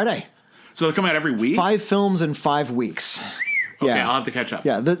out? Friday. So they come out every week? 5 films in 5 weeks. Okay, I'll have to catch up.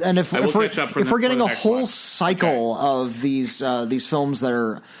 Yeah, and if we're getting a whole cycle of these films that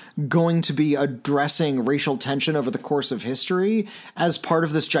are going to be addressing racial tension over the course of history as part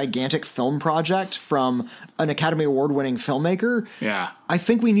of this gigantic film project from an Academy Award-winning filmmaker, I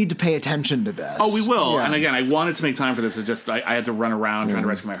think we need to pay attention to this. Oh, we will. Yeah. And again, I wanted to make time for this. It's just I had to run around trying to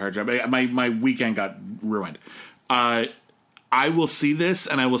rescue my hard drive. My weekend got ruined. I will see this,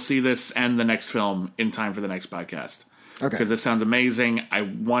 and I will see this and the next film in time for the next podcast. Okay. Because this sounds amazing. I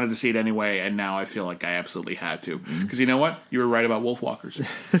wanted to see it anyway, and now I feel like I absolutely had to. Because you know what? You were right about Wolfwalkers.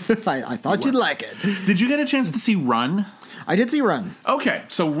 I thought you'd like it. Did you get a chance to see Run? I did see Run. Okay,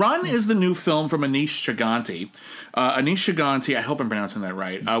 so Run is the new film from Anish Chaganty. Anish Chaganty, I hope I'm pronouncing that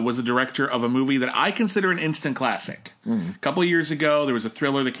right, was the director of a movie that I consider an instant classic. A couple of years ago, there was a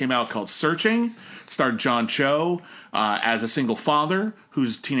thriller that came out called Searching. Starred John Cho as a single father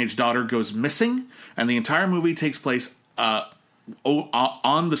whose teenage daughter goes missing, and the entire movie takes place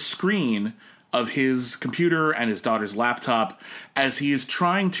on the screen of his computer and his daughter's laptop as he is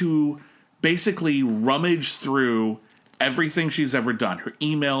trying to basically rummage through everything she's ever done, her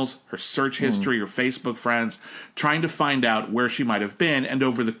emails, her search history, her Facebook friends, trying to find out where she might have been. And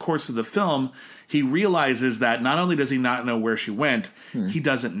over the course of the film, he realizes that not only does he not know where she went, he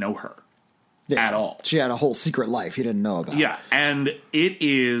doesn't know her at all. She had a whole secret life he didn't know about. Yeah, and it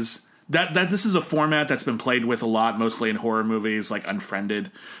is that this is a format that's been played with a lot, mostly in horror movies like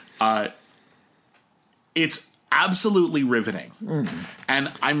Unfriended. It's absolutely riveting. And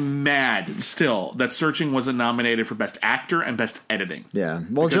I'm mad still that Searching wasn't nominated for Best Actor and Best Editing. Yeah.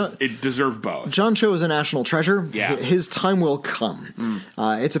 Well, it deserved both. John Cho is a national treasure. Yeah. His time will come.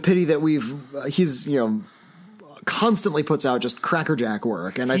 It's a pity that he's constantly puts out just crackerjack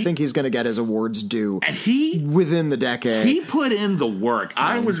work, and I think he's going to get his awards due within the decade. He put in the work.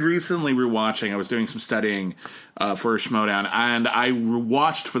 I was recently rewatching, I was doing some studying for a Schmodown, and I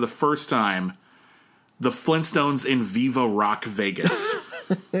rewatched for the first time The Flintstones in Viva Rock Vegas.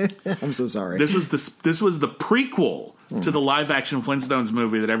 I'm so sorry. This was the prequel to the live-action Flintstones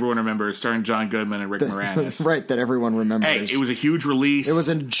movie that everyone remembers, starring John Goodman and Rick Moranis. Right, that everyone remembers. Hey, it was a huge release. It was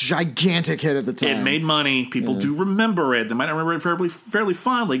a gigantic hit at the time. It made money. People do remember it. They might not remember it fairly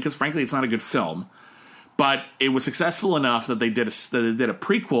fondly because, frankly, it's not a good film. But it was successful enough that they did a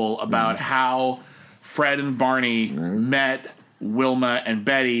prequel about how Fred and Barney met Wilma and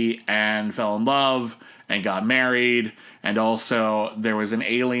Betty and fell in love and got married. And also, there was an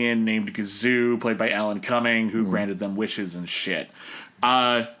alien named Gazoo, played by Alan Cumming, who granted them wishes and shit.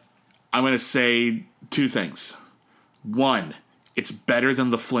 I'm going to say two things. One, it's better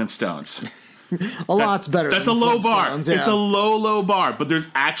than the Flintstones. Lot's better. That's than a low bar. Yeah. It's a low bar, but there's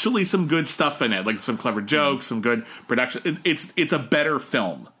actually some good stuff in it, like some clever jokes, some good production. It's a better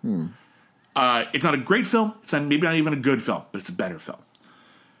film. It's not a great film. It's maybe not even a good film, but it's a better film.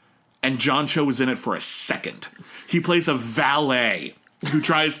 And John Cho was in it for a second. He plays a valet who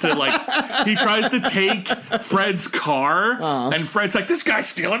tries to take Fred's car, and Fred's like, "This guy's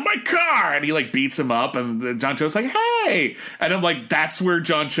stealing my car," and he beats him up, and John Cho's like, "Hey," and I'm like, that's where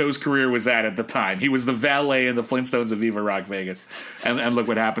John Cho's career was at the time. He was the valet in the Flintstones of Viva Rock Vegas, and look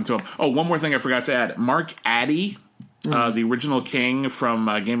what happened to him. Oh, one more thing I forgot to add: Mark Addy. The original king from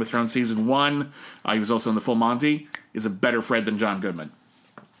Game of Thrones Season 1, he was also in The Full Monty, is a better Fred than John Goodman.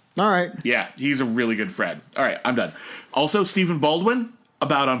 All right. Yeah, he's a really good Fred. All right, I'm done. Also, Stephen Baldwin,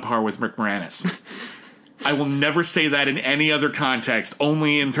 about on par with Rick Moranis. I will never say that in any other context,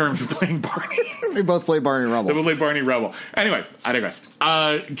 only in terms of playing Barney. They both play Barney Rubble. They both play Barney Rubble. Anyway, I digress.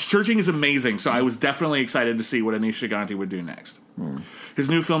 Searching is amazing, so I was definitely excited to see what Anish Chaganty would do next. His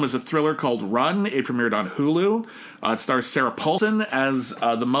new film is a thriller called Run. It premiered on Hulu. It stars Sarah Paulson as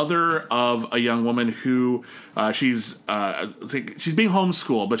the mother of a young woman who she's being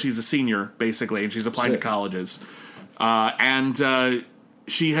homeschooled, but she's a senior, basically, and she's applying to colleges.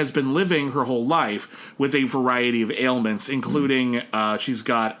 She has been living her whole life with a variety of ailments, including she's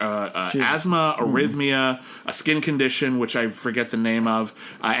got asthma, arrhythmia, a skin condition, which I forget the name of,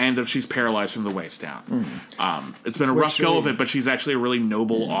 and she's paralyzed from the waist down. It's been a rough go of it, but she's actually a really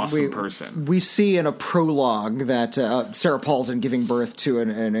noble, awesome person. We see in a prologue that Sarah Paulson giving birth to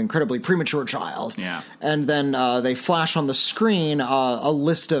an incredibly premature child. Yeah. And then they flash on the screen a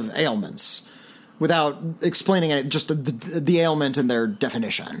list of ailments, without explaining it, just the ailment and their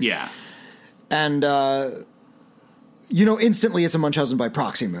definition. Yeah. And, instantly it's a Munchausen by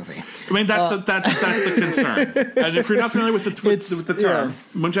proxy movie. I mean, that's the concern. And if you're not familiar with the term,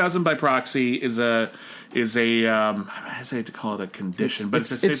 Munchausen by proxy is a I hesitate to call it a condition, but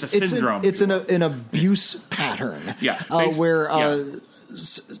it's a syndrome. It's an abuse pattern. Yeah. Where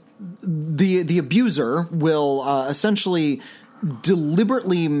the abuser will essentially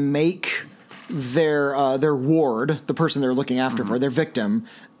deliberately make their ward, the person they're looking after for, their victim,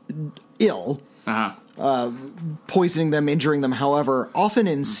 ill, poisoning them, injuring them, however, often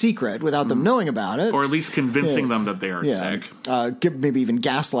in secret without them knowing about it. Or at least convincing them that they are sick. Maybe even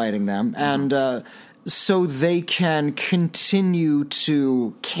gaslighting them. And so they can continue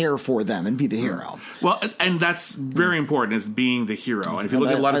to care for them and be the hero. Well, and that's very important, is being the hero. And if you look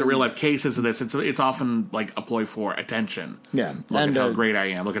at a lot of the real life cases of this, it's often like a ploy for attention. Yeah. Look at how great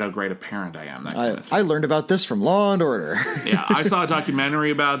I am. Look at how great a parent I am. That kind of thing. I learned about this from Law and Order. Yeah, I saw a documentary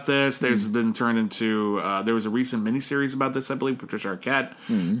about this. There's been turned into there was a recent miniseries about this, I believe, Patricia Arquette.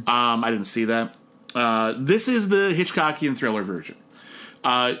 I didn't see that. This is the Hitchcockian thriller version.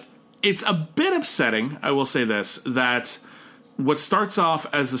 It's a bit upsetting, I will say this, that what starts off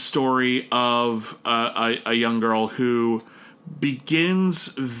as a story of a young girl who begins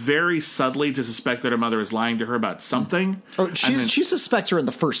very subtly to suspect that her mother is lying to her about something. Oh, she suspects her in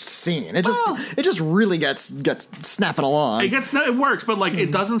the first scene. It just really gets snapping along. It works, but like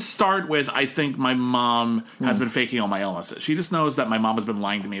it doesn't start with, I think my mom has been faking all my illnesses. She just knows that my mom has been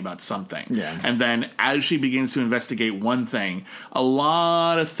lying to me about something. Yeah. And then as she begins to investigate one thing, a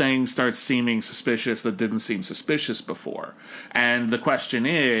lot of things start seeming suspicious that didn't seem suspicious before. And the question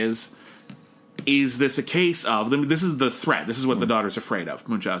is this a case of, this is the threat, this is what the daughter's afraid of,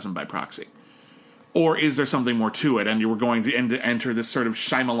 Munchausen by proxy? Or is there something more to it, and you were going to enter this sort of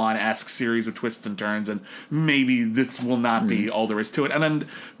Shyamalan-esque series of twists and turns, and maybe this will not be all there is to it? And then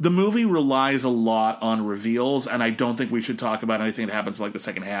the movie relies a lot on reveals, and I don't think we should talk about anything that happens like the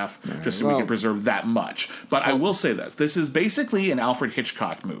second half, just so we can preserve that much. But I will say this is basically an Alfred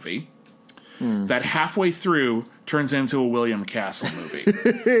Hitchcock movie that halfway through turns into a William Castle movie.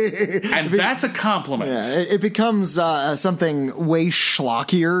 And that's a compliment. Yeah, it becomes something way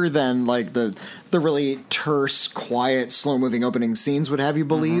schlockier than like the really terse, quiet, slow-moving opening scenes would have you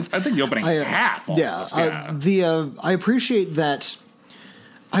believe. I think the opening half almost. I appreciate that.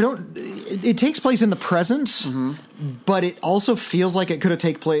 It takes place in the present, but it also feels like it could have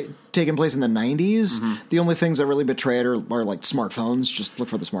taken place in the 90s. The only things that really betray it are like smartphones. Just look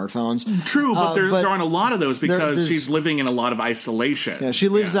for the smartphones. True, but there aren't a lot of those because she's living in a lot of isolation. Yeah, she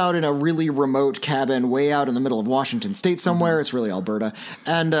lives out in a really remote cabin way out in the middle of Washington State somewhere. It's really Alberta.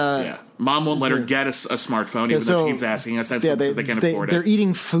 And Mom won't let her get a smartphone, even though she keeps asking us. That's because they can't afford it. They're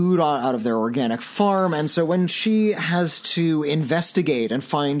eating food out of their organic farm, and so when she has to investigate and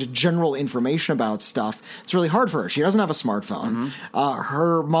find general information about stuff, it's really hard for her. She doesn't have a smartphone.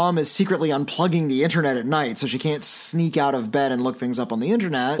 Her mom is secretly unplugging the internet at night, so she can't sneak out of bed and look things up on the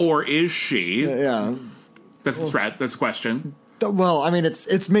internet. Or is she? Yeah. That's the threat. That's the question. Well, I mean,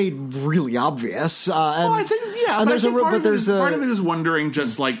 it's made really obvious. I think, yeah. Part of it is wondering,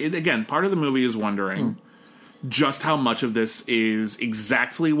 just like, again, part of the movie is wondering just how much of this is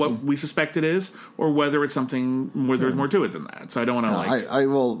exactly what we suspect it is, or whether it's something where there's more to it than that. So I don't want to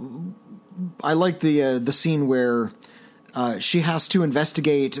I like the scene where she has to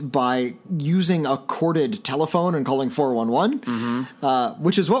investigate by using a corded telephone and calling 411,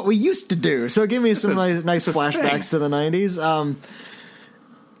 which is what we used to do. So it gave me some nice flashbacks to the 90s.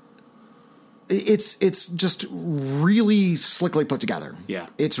 It's just really slickly put together. Yeah.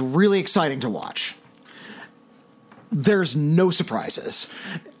 It's really exciting to watch. There's no surprises.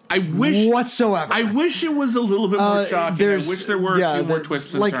 I wish whatsoever. I wish it was a little bit more shocking. I wish there were a few more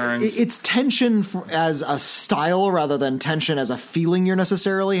twists and turns. It's tension as a style rather than tension as a feeling you're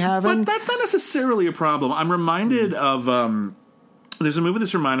necessarily having. But that's not necessarily a problem. I'm reminded of there's a movie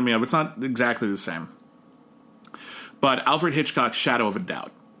this reminded me of. It's not exactly the same, but Alfred Hitchcock's Shadow of a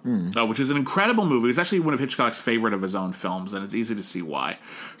Doubt. Which is an incredible movie. It's actually one of Hitchcock's favorite of his own films, and it's easy to see why.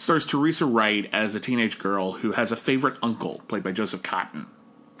 Stars Teresa Wright as a teenage girl who has a favorite uncle, played by Joseph Cotten,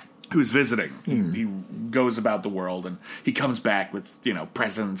 who's visiting. He goes about the world, and he comes back with,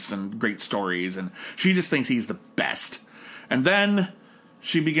 presents and great stories, and she just thinks he's the best. And then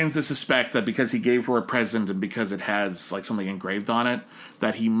she begins to suspect that because he gave her a present and because it has like something engraved on it,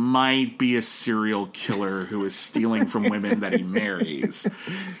 that he might be a serial killer who is stealing from women that he marries.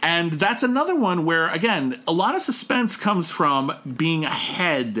 And that's another one where, again, a lot of suspense comes from being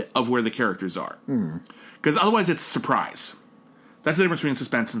ahead of where the characters are. Because otherwise it's surprise. That's the difference between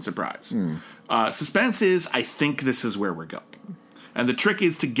suspense and surprise. Suspense is, I think this is where we're going. And the trick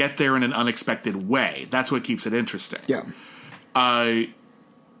is to get there in an unexpected way. That's what keeps it interesting. Yeah.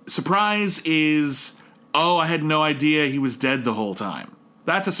 Surprise is, I had no idea he was dead the whole time.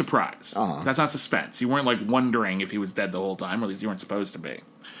 That's a surprise. That's not suspense. You weren't like wondering if he was dead the whole time, or at least you weren't supposed to be.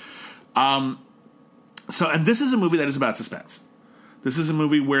 And this is a movie that is about suspense. This is a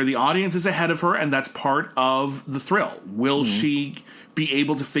movie where the audience is ahead of her, and that's part of the thrill. Will she be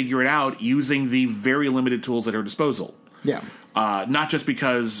able to figure it out using the very limited tools at her disposal? Yeah. Not just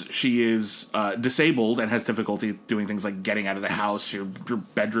because she is disabled and has difficulty doing things like getting out of the house. Your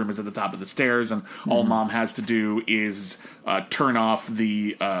bedroom is at the top of the stairs, and all mom has to do is turn off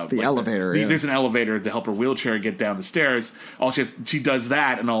the elevator. There's an elevator to help her wheelchair get down the stairs. She does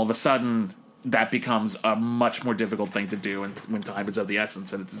that, and all of a sudden, that becomes a much more difficult thing to do when time is of the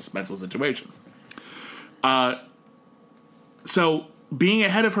essence and it's this mental situation. So being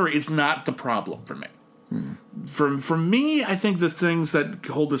ahead of her is not the problem for me. For me, I think the things that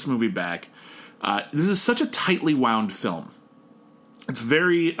hold this movie back, this is such a tightly wound film. It's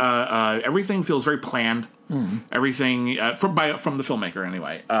very everything feels very planned. Everything from the filmmaker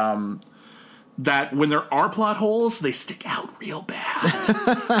anyway. That when there are plot holes, they stick out real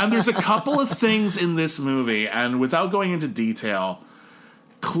bad. And there's a couple of things in this movie, and without going into detail,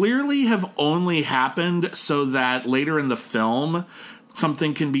 clearly have only happened so that later in the film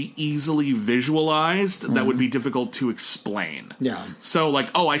something can be easily visualized that would be difficult to explain. Yeah. So like,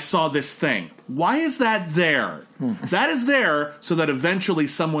 oh, I saw this thing. Why is that there? That is there so that eventually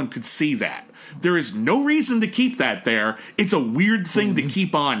someone could see that. There is no reason to keep that there. It's a weird thing to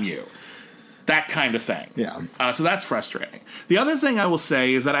keep on you. That kind of thing. Yeah. So that's frustrating. The other thing I will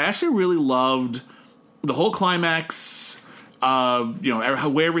say is that I actually really loved the whole climax,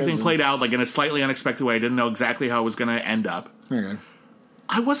 the way everything played out, like in a slightly unexpected way. I didn't know exactly how it was going to end up. Okay.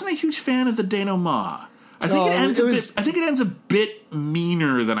 I wasn't a huge fan of the denouement. I think it ends a bit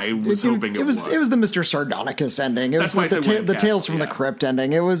meaner than I was hoping it was. It was the Mr. Sardonicus ending. It was the Tales from the Crypt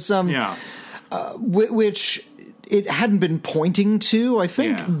ending. It was which it hadn't been pointing to. I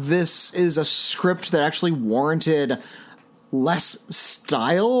think this is a script that actually warranted less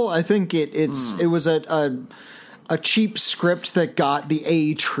style. I think it was a cheap script that got the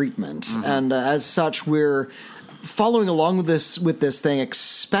A treatment, and as such, we're following along with this thing,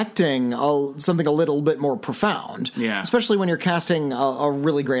 expecting something a little bit more profound. Yeah. Especially when you're casting a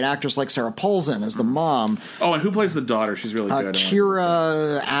really great actress like Sarah Paulson as the mom. Oh, and who plays the daughter? She's really good.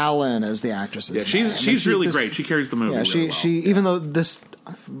 Kira Allen as the actress. Yeah, she's really great. She carries the movie. Yeah, she even though this.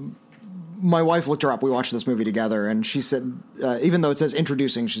 My wife looked her up. We watched this movie together, and she said, even though it says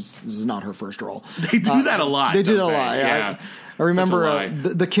introducing, this is not her first role. They do that a lot. They do that a lot. Yeah. I remember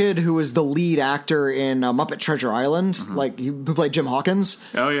the kid who was the lead actor in Muppet Treasure Island, who played Jim Hawkins.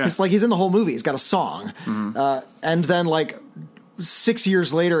 Oh yeah, it's like he's in the whole movie. He's got a song, and then 6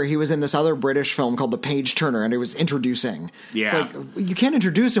 years later, he was in this other British film called The Page Turner, and it was introducing. Yeah. It's like, you can't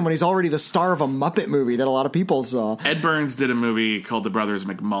introduce him when he's already the star of a Muppet movie that a lot of people saw. Ed Burns did a movie called The Brothers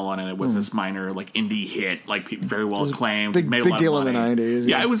McMullen, and it was this minor, indie hit, very well acclaimed. Big deal in the 90s.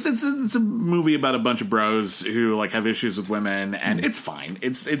 Yeah, it's a movie about a bunch of bros who, have issues with women, and it's fine.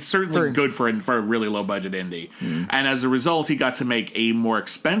 It's certainly good for a really low-budget indie. And as a result, he got to make a more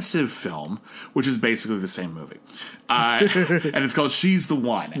expensive film, which is basically the same movie. And it's called She's the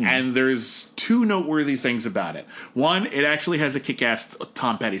One. And there's two noteworthy things about it. One, it actually has a kick-ass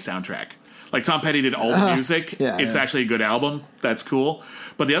Tom Petty soundtrack. Tom Petty did all the music. It's actually a good album. That's cool.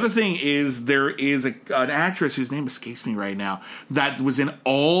 But the other thing is there is an actress whose name escapes me right now that was in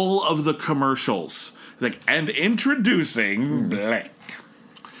all of the commercials. And introducing blank.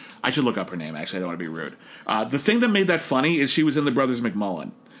 I should look up her name, actually. I don't want to be rude. The thing that made that funny is she was in The Brothers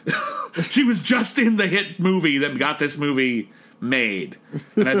McMullen. She was just in the hit movie that got this movie made,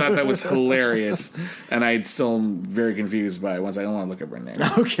 and I thought that was hilarious. And I still am very confused by it once I don't want to look up her name.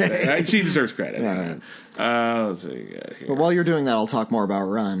 Okay, she deserves credit. Right. Let's see here. But while you're doing that, I'll talk more about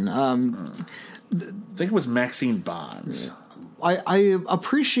Run. I think it was Maxine Bonds. I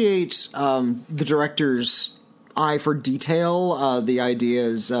appreciate the director's eye for detail. The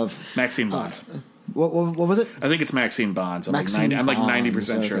ideas of Maxine Bonds. What was it? I think it's Maxine Bonds. I'm Maxine I'm 90%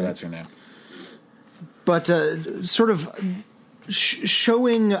 Bonds, sure okay. That's her name. But sort of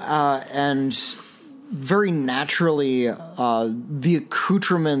showing and very naturally the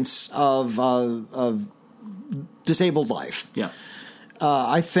accoutrements of disabled life. Yeah.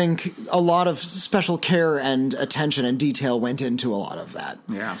 I think a lot of special care and attention and detail went into a lot of that.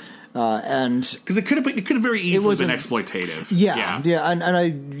 Yeah. And because it could have very easily been exploitative. Yeah.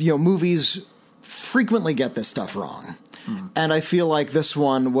 And movies frequently get this stuff wrong. And I feel like this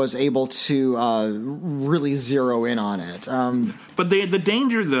one was able to really zero in on it. But the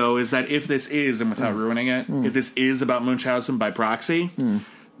danger, though, is that if this is, and without ruining it, if this is about Munchausen by proxy,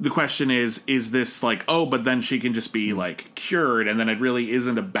 the question is this but then she can just be cured, and then it really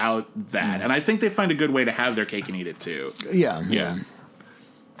isn't about that. And I think they find a good way to have their cake and eat it too. Yeah.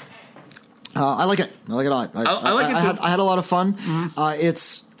 I like it. I like it a lot. I like it too. I had a lot of fun.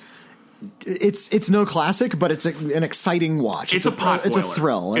 It's no classic, but it's an exciting watch. It's a pot boiler. It's a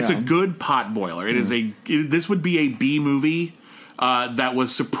thrill. It's a good pot boiler. It is this would be a B movie that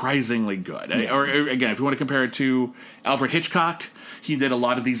was surprisingly good. Yeah. Or again, if you want to compare it to Alfred Hitchcock, he did a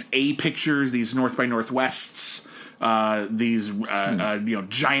lot of these A pictures, these North by Northwests, these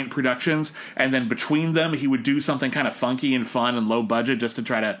giant productions, and then between them he would do something kind of funky and fun and low budget just to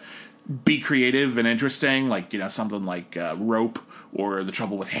try to be creative and interesting, like something like Rope or The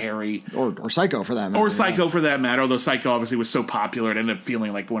Trouble with Harry, or Psycho for that matter. Or Psycho for that matter, although Psycho obviously was so popular it ended up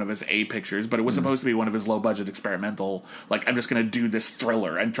feeling like one of his A pictures, but it was supposed to be one of his low-budget experimental, like, I'm just going to do this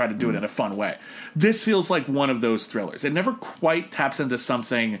thriller and try to do it in a fun way. This feels like one of those thrillers. It never quite taps into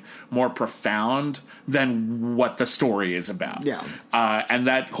something more profound than what the story is about. Yeah. And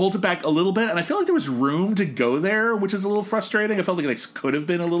that holds it back a little bit, and I feel like there was room to go there, which is a little frustrating. I felt like it could have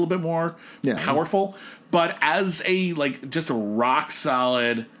been a little bit more powerful. But as just a rock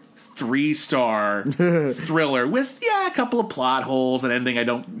solid 3-star thriller with a couple of plot holes and ending I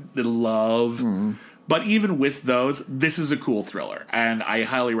don't love, but even with those, this is a cool thriller, and I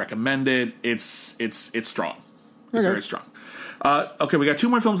highly recommend it. It's strong. It's very strong. Okay, we got 2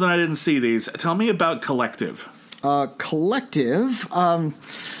 more films and I didn't see these. Tell me about Collective. Collective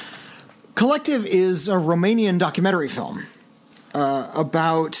is a Romanian documentary film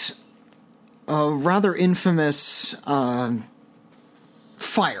about a rather infamous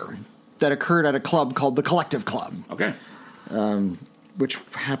fire that occurred at a club called the Collective Club. Okay. Which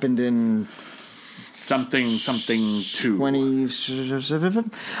happened in something 20. It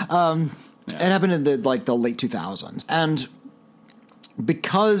happened in the late 2000s, and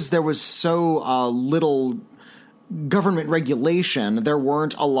because there was so little government regulation, there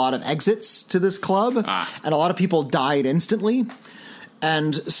weren't a lot of exits to this club, and a lot of people died instantly.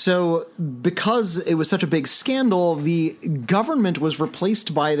 And so, because it was such a big scandal, the government was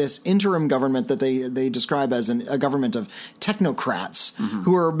replaced by this interim government that they describe as a government of technocrats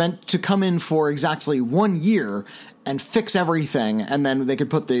who are meant to come in for exactly 1 year and fix everything, and then they could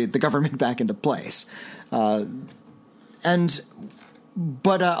put the government back into place.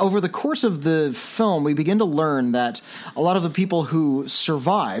 But over the course of the film, we begin to learn that a lot of the people who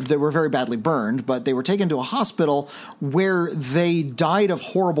survived, they were very badly burned, but they were taken to a hospital where they died of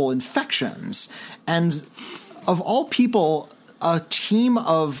horrible infections. And of all people, a team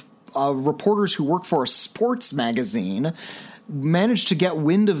of reporters who work for a sports magazine managed to get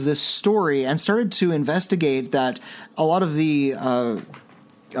wind of this story and started to investigate that a lot of the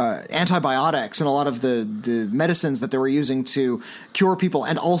antibiotics and a lot of the medicines that they were using to cure people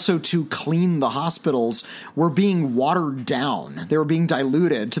and also to clean the hospitals were being watered down. They were being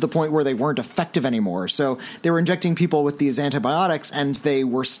diluted to the point where they weren't effective anymore. So they were injecting people with these antibiotics and they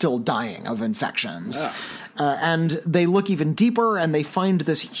were still dying of infections. And they look even deeper and they find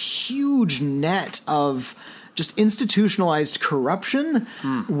this huge net of just institutionalized corruption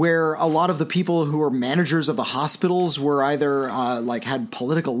where a lot of the people who were managers of the hospitals were either had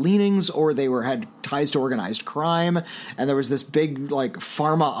political leanings or they had ties to organized crime. And there was this big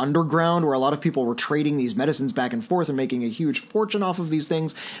pharma underground where a lot of people were trading these medicines back and forth and making a huge fortune off of these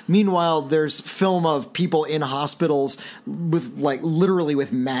things. Meanwhile, there's film of people in hospitals with literally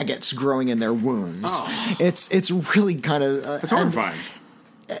with maggots growing in their wounds. Oh. It's really kind of it's horrifying.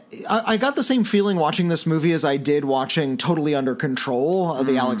 I got the same feeling watching this movie as I did watching Totally Under Control,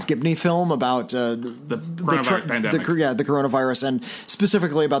 the Alex Gibney film about the coronavirus pandemic. The coronavirus, and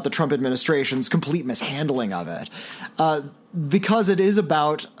specifically about the Trump administration's complete mishandling of it. Because it is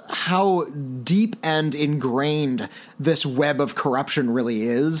about how deep and ingrained this web of corruption really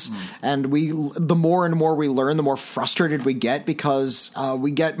is. And the more and more we learn, the more frustrated we get, because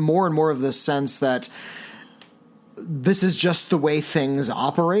we get more and more of this sense that this is just the way things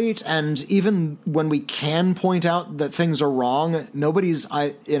operate, and even when we can point out that things are wrong, nobody's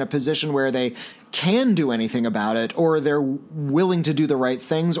in a position where they can do anything about it, or they're willing to do the right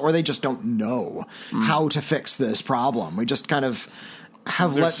things, or they just don't know how to fix this problem. We just kind of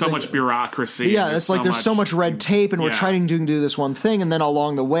there's so much bureaucracy. Yeah, it's there's so much red tape, and we're trying to do this one thing, and then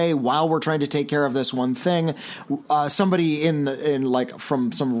along the way, while we're trying to take care of this one thing, somebody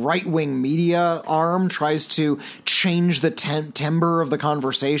from some right wing media arm tries to change the timbre of the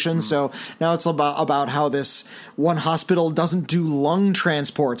conversation. So now it's about how this one hospital doesn't do lung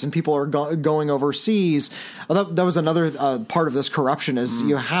transports, and people are going overseas. That was another part of this corruption is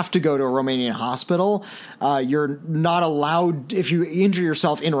you have to go to a Romanian hospital. You're not allowed, if you injure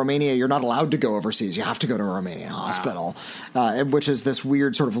yourself in Romania, you're not allowed to go overseas. You have to go to a Romanian hospital, which is this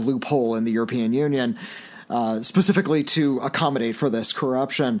weird sort of loophole in the European Union, specifically to accommodate for this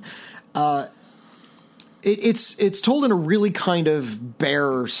corruption. It's told in a really kind of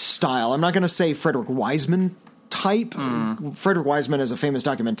bare style. I'm not going to say Frederick Wiseman type. Frederick Wiseman is a famous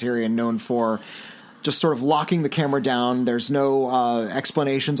documentarian known for just sort of locking the camera down. There's no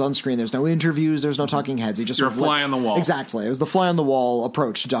explanations on screen. There's no interviews. There's no talking heads. He just You're sort a of fly on the wall. Exactly. It was the fly on the wall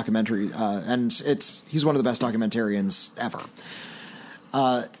approach to documentary, and he's one of the best documentarians ever.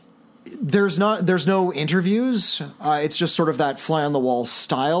 There's no interviews. It's just sort of that fly on the wall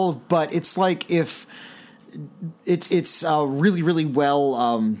style, but it's like if it's really, really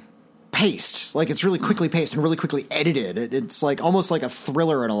well paced. Like it's really quickly paced and really quickly edited. It's like almost like a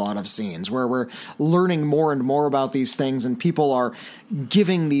thriller in a lot of scenes where we're learning more and more about these things, and people are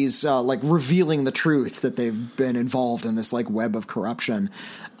giving these like revealing the truth that they've been involved in this like web of corruption.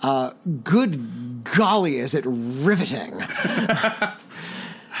 Good golly, is it riveting?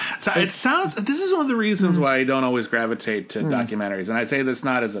 So it sounds. This is one of the reasons why I don't always gravitate to documentaries, and I'd say this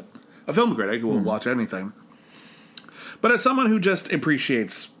not as a film critic who will watch anything, but as someone who just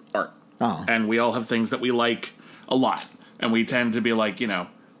appreciates art. Oh. And we all have things that we like a lot, and we tend to be like, oh,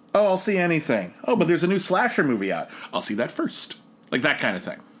 I'll see anything. Oh, but there's a new slasher movie out. I'll see that first, like that kind of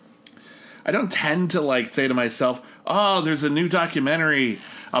thing. I don't tend to like say to myself, oh, there's a new documentary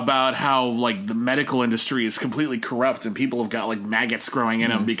about how like the medical industry is completely corrupt and people have got like maggots growing in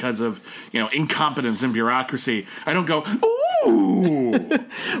them because of incompetence and bureaucracy. I don't go, ooh.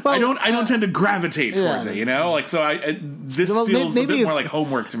 Well, I don't tend to gravitate towards it, like so. This feels a bit more like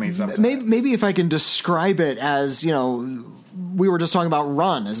homework to me sometimes. Maybe if I can describe it as we were just talking about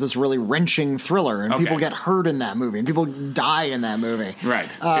Run as this really wrenching thriller, and people get hurt in that movie, and people die in that movie. Right.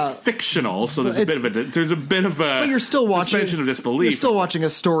 It's fictional, so there's a bit of a but you're still watching suspension of disbelief. You're still watching a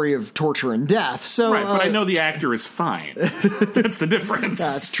story of torture and death. So, right, but I know the actor is fine. That's the difference.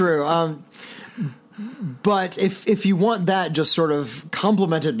 That's true. But if you want that just sort of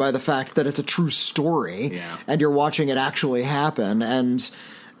complemented by the fact that it's a true story, and you're watching it actually happen, and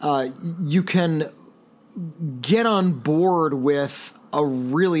you can get on board with a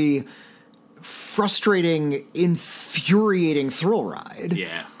really frustrating, infuriating thrill ride,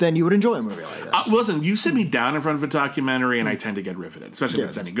 then you would enjoy a movie like this. Listen, you sit me down in front of a documentary and I tend to get riveted, especially if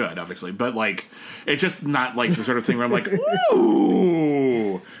it's any good, obviously. But, like, it's just not, like, the sort of thing where I'm like,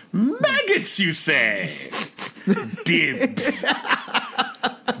 ooh, maggots, you say? Dibs.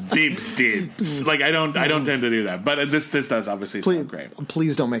 Dibs. Like, I don't tend to do that. But this does obviously sound great.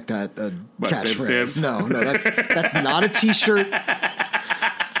 Please don't make that a catchphrase. No, that's not a T-shirt.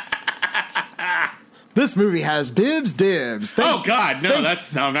 This movie has bibs, dibs. I'm not doing that.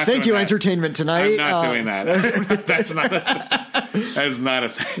 Thank you, Entertainment Tonight. I'm not doing that. That is not a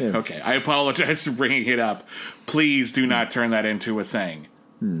thing. Yeah. Okay, I apologize for bringing it up. Please do not turn that into a thing.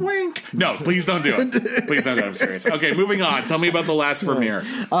 Wink. No, please don't do it. Please don't do it. I'm serious. Okay, moving on. Tell me about The Last Vermeer.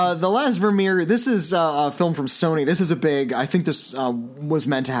 The Last Vermeer, this is a film from Sony. This is I think this was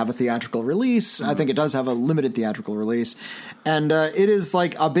meant to have a theatrical release. I think it does have a limited theatrical release. And it is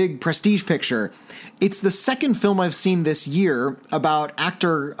like a big prestige picture. It's the second film I've seen this year about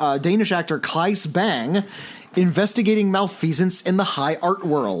Danish actor Claes Bang investigating malfeasance in the high art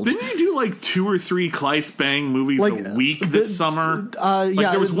world. Didn't you do like 2 or 3 Claes Bang movies a week this summer?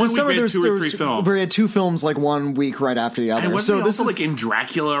 There was one week we had 2 or 3 films. We had 2 films like 1 week right after the other. And wasn't he also like in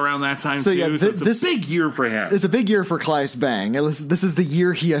Dracula around that time too? Yeah, so it's a big year for him. It's a big year for Claes Bang. This is the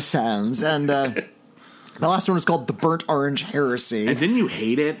year he ascends, and the last one was called The Burnt Orange Heresy. And didn't you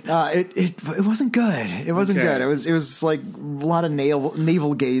hate it? It wasn't good. It wasn't good. It was like a lot of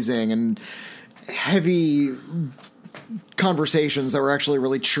navel gazing and heavy conversations that were actually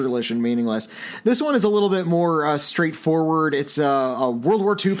really churlish and meaningless. This one is a little bit more straightforward. It's a World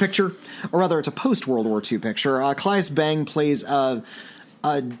War II picture, or rather it's a post-World War II picture. Claes Bang plays a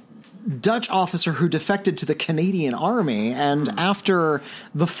Dutch officer who defected to the Canadian Army, and after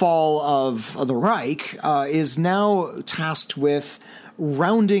the fall of the Reich, is now tasked with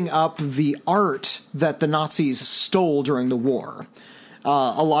rounding up the art that the Nazis stole during the war.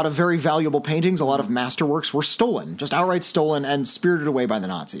 A lot of very valuable paintings, a lot of masterworks were stolen, just outright stolen and spirited away by the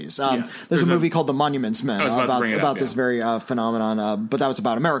Nazis. There's a movie called The Monuments Men about this very phenomenon, but that was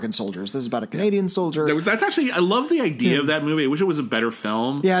about American soldiers. This is about a Canadian soldier. That's actually, I love the idea of that movie. I wish it was a better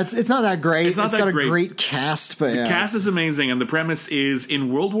film. Yeah, it's not that great. It's got a great cast, but the cast is amazing, and the premise is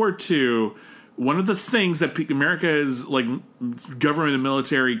in World War II. One of the things that America's like government and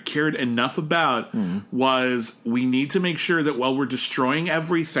military cared enough about was we need to make sure that while we're destroying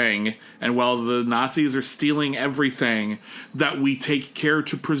everything and while the Nazis are stealing everything, that we take care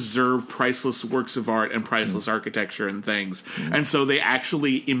to preserve priceless works of art and priceless architecture and things. And so they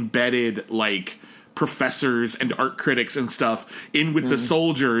actually embedded like professors and art critics and stuff in with the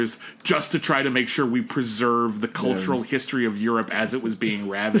soldiers just to try to make sure we preserve the cultural history of Europe as it was being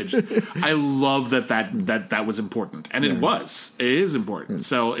ravaged. I love that was important, and it is important.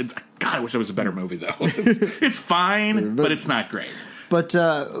 So God, I wish it was a better movie, though. It's fine, but it's not great. But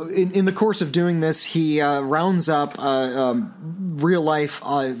in the course of doing this, he rounds up real-life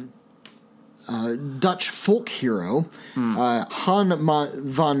Dutch folk hero, Han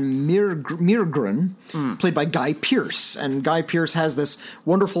van Meergren, played by Guy Pearce. And Guy Pearce has this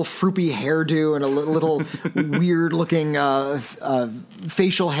wonderful froopy hairdo and a little weird-looking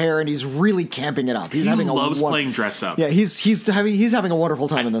facial hair, and he's really camping it up. He loves playing dress-up. Yeah, he's having a wonderful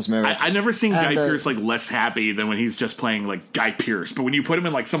time in this movie. I've never seen Guy Pearce like less happy than when he's just playing like Guy Pearce. But when you put him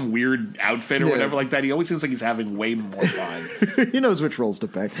in like some weird outfit or whatever like that, he always seems like he's having way more fun. He knows which roles to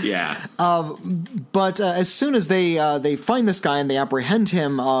pick. Yeah. But as soon as they find this guy and they apprehend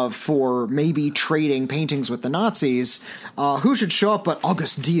him for maybe trading paintings with the Nazis, who should show up but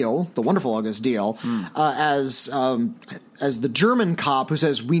August Diehl, the wonderful August Diehl, as the German cop who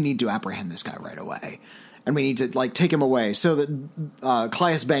says, we need to apprehend this guy right away. And we need to like take him away. So that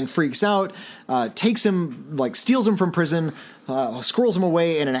Claes Bang freaks out, takes him, like steals him from prison, squirrels him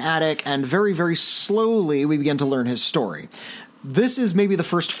away in an attic, and very, very slowly we begin to learn his story. This is maybe the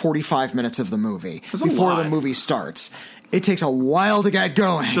first 45 minutes of the movie before the movie starts. It takes a while to get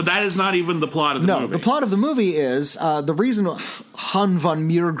going. So that is not even the plot of the movie. No, the plot of the movie is the reason Han van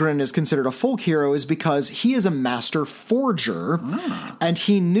Meergren is considered a folk hero is because he is a master forger, and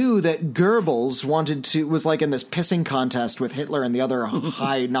he knew that Goebbels was like in this pissing contest with Hitler and the other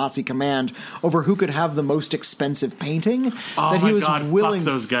high Nazi command over who could have the most expensive painting. Oh my God, fuck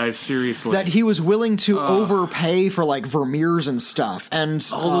those guys, seriously. That he was willing to overpay for like Vermeers and stuff. And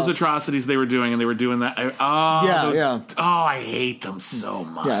all those atrocities they were doing, and they were doing that. Oh, I hate them so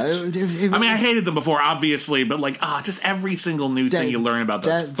much. Yeah, I mean, I hated them before, obviously, but like, just every single new thing you learn about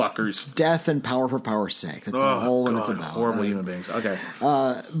those fuckers. Death and power for power's sake. That's all what it's about. Horrible human beings. Okay.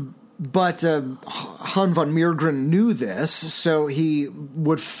 But Han van Meergren knew this, so he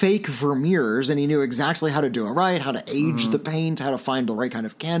would fake Vermeers, and he knew exactly how to do it right, how to age the paint, how to find the right kind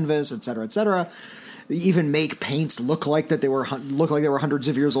of canvas, etc., etc. Even make paints look like they were hundreds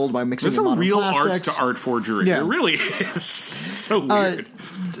of years old by mixing in modern plastics. There's some real art to art forgery. Yeah. It really is. It's so weird.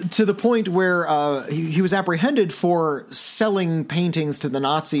 To the point where he was apprehended for selling paintings to the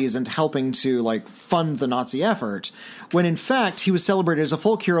Nazis and helping to like fund the Nazi effort, when in fact he was celebrated as a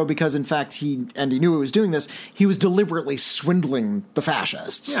folk hero because in fact he knew he was doing this. He was deliberately swindling the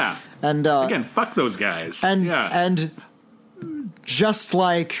fascists. Yeah. And again, fuck those guys. And just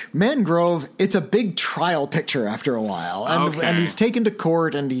like Mangrove, it's a big trial picture after a while. And he's taken to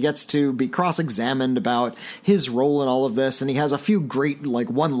court and he gets to be cross-examined about his role in all of this. And he has a few great,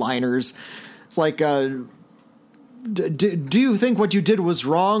 like, one-liners. It's like, do you think what you did was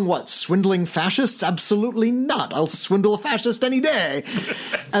wrong? What, swindling fascists? Absolutely not. I'll swindle a fascist any day.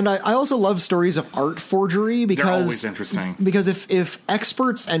 And I also love stories of art forgery because they're always interesting. Because if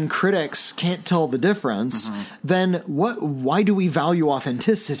experts and critics can't tell the difference, then why do we value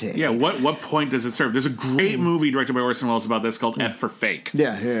authenticity? Yeah, what point does it serve? There's a great movie directed by Orson Welles about this called F for Fake.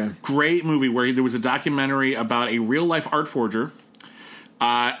 Yeah. Great movie where there was a documentary about a real life art forger.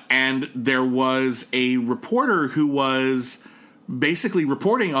 And there was a reporter who was basically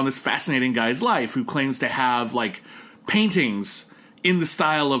reporting on this fascinating guy's life who claims to have, like, paintings in the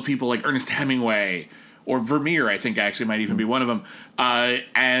style of people like Ernest Hemingway or Vermeer, I think actually might even be one of them.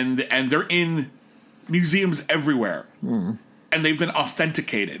 And they're in museums everywhere. And they've been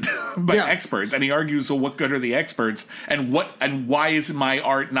authenticated by experts. And he argues, well, what good are the experts? And why is my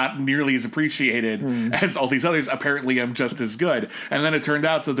art not nearly as appreciated as all these others? Apparently I'm just as good. And then it turned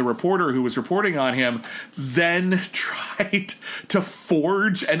out that the reporter who was reporting on him then tried to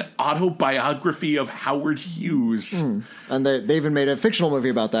forge an autobiography of Howard Hughes. And they even made a fictional movie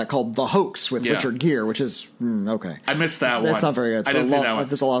about that called The Hoax with Richard Gere, which is, okay. I missed that one. That's not very good. I didn't see that one.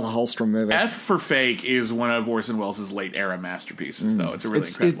 There's a lot of Hallstrom movie. F for Fake is one of Orson Welles' late era masterpieces, though. It's a really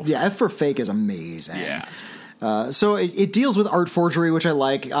incredible film. F for Fake is amazing. Yeah. So it deals with art forgery, which I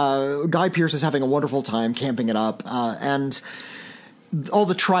like. Guy Pearce is having a wonderful time camping it up, and all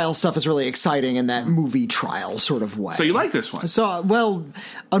the trial stuff is really exciting in that movie trial sort of way. So you like this one? So, well,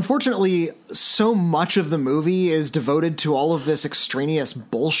 unfortunately, so much of the movie is devoted to all of this extraneous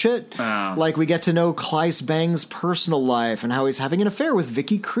bullshit. Like, we get to know Claes Bang's personal life and how he's having an affair with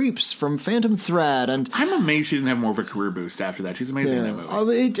Vicky Creeps from Phantom Thread. And I'm amazed she didn't have more of a career boost after that. She's amazing in that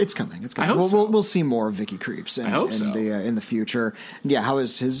movie. It's coming. It's coming. I hope so. We'll see more of Vicky Creeps in the future. And how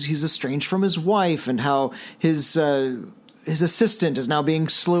he's estranged from his wife and how his assistant is now being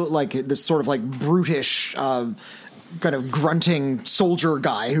like this sort of like brutish, kind of grunting soldier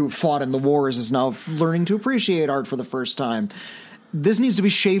guy who fought in the wars is now learning to appreciate art for the first time. this needs to be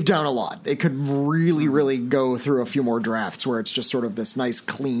shaved down a lot. It could really, really go through a few more drafts where it's just sort of this nice,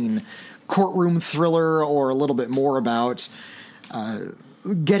 clean courtroom thriller, or a little bit more about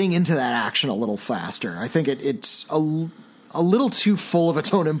getting into that action a little faster. I think it's a little too full of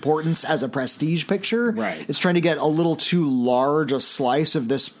its own importance as a prestige picture. Right. It's trying to get a little too large a slice of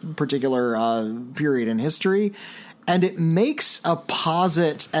this particular period in history. And it makes a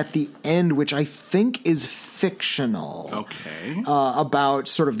posit at the end, which I think is fictional. Okay. About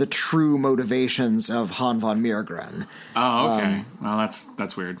sort of the true motivations of Han von Meergren. Oh, okay. Well,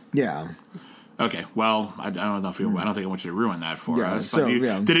 that's weird. Yeah. Okay. Well, I don't know if I don't think I want you to ruin that for us. So,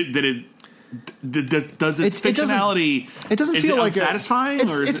 but does its fictionality? It doesn't feel like unsatisfying.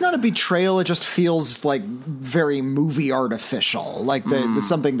 It's not a betrayal. It just feels like very movie artificial. Like it's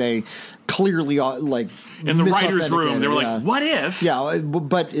something they clearly like in the writer's room. They were like, "What if?" Yeah,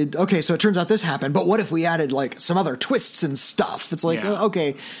 but okay. So it turns out this happened. But what if we added like some other twists and stuff? It's like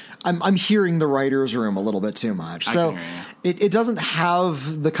okay. I'm hearing the writer's room a little bit too much. So it doesn't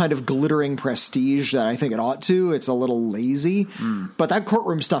have the kind of glittering prestige that I think it ought to. It's a little lazy. But that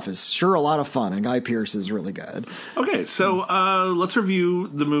courtroom stuff is sure a lot of fun, and Guy Pearce is really good. Okay, so let's review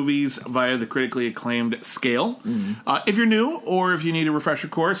the movies via the critically acclaimed scale. If you're new or if you need a refresher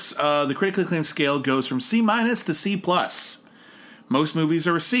course, the critically acclaimed scale goes from C- to C+. Most movies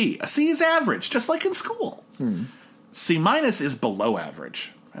are a C. A C is average, just like in school. C- is below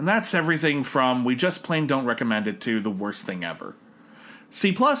average. And that's everything from we just plain don't recommend it to the worst thing ever.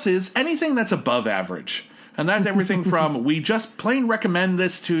 C+ is anything that's above average. And that's everything from we just plain recommend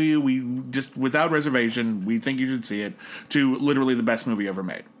this to you, we just without reservation, we think you should see it, to literally the best movie ever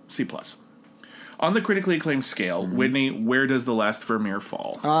made. C+. On the critically acclaimed scale, Whitney, where does The Last Vermeer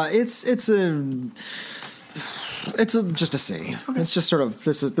fall? It's just a C. Okay. It's just sort of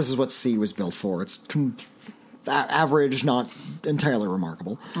this is what C was built for. It's average, not entirely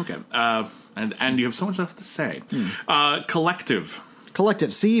remarkable. Okay, and you have so much left to say. Collective,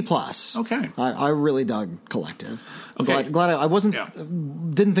 C+. Okay, I really dug Collective. Okay, glad I wasn't.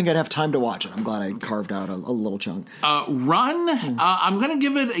 Didn't think I'd have time to watch it. I'm glad I carved out a little chunk. Run. I'm going to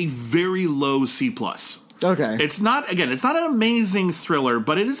give it a very low C+. Okay, it's not an amazing thriller,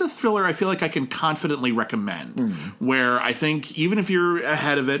 but it is a thriller I feel like I can confidently recommend. Where I think even if you're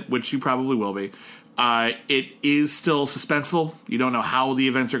ahead of it, which you probably will be. It is still suspenseful. You don't know how the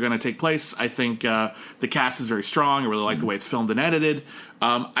events are going to take place. I think the cast is very strong. I really like the way it's filmed and edited.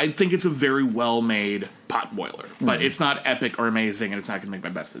 I think it's a very well-made potboiler, but it's not epic or amazing, and it's not going to make my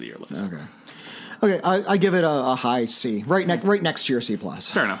best of the year list. Okay, I give it a high C, right next to your C+.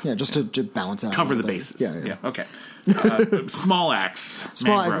 Fair enough. Yeah, just to balance out. Cover the bases. Yeah. Okay. Small axe. C+,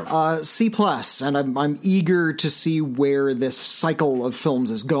 and I'm eager to see where this cycle of films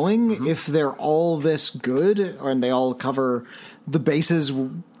is going. If they're all this good, and they all cover the bases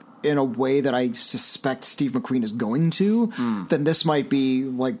in a way that I suspect Steve McQueen is going to, then this might be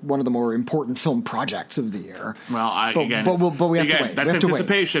like one of the more important film projects of the year. Well, we have to wait. That's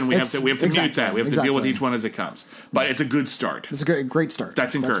anticipation. We have to mute that. We have to deal with each one as it comes. But it's a good start. It's a great start.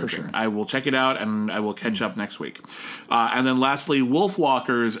 That's encouraging. That's for sure. I will check it out, and I will catch up next week. And then lastly,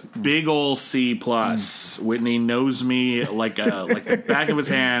 Wolfwalkers, big ol' C+. Whitney knows me like the back of his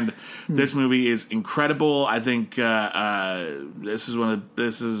hand. This movie is incredible. I think this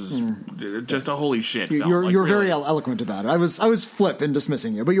is just a holy shit film. You're really. very eloquent about it. I was flip in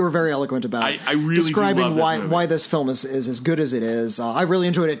dismissing you, but you were very eloquent about I really describing why this film is as good as it is. I really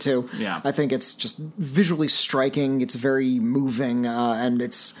enjoyed it too. Yeah. I think it's just visually striking. It's very moving, and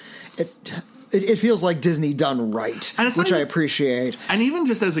it feels like Disney done right, which I appreciate. And even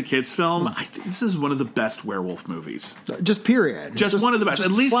just as a kid's film, I think this is one of the best werewolf movies. Just period. Just one of the best.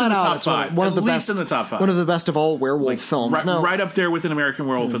 At least in the top five. One of the best in the top five. One of the best of all werewolf films. Right up there with An American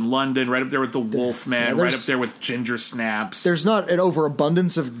Werewolf in London. Right up there with The Wolfman. Right up there with Ginger Snaps. There's not an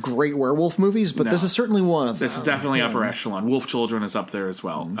overabundance of great werewolf movies, but this is certainly one of them. This is definitely upper echelon. Wolf Children is up there as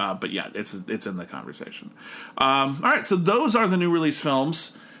well. But yeah, it's in the conversation. All right, so those are the new release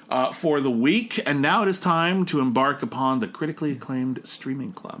films for the week, and now it is time to embark upon the critically acclaimed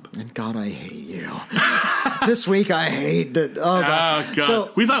streaming club. And God, I hate you. This week, I hate that. Oh God!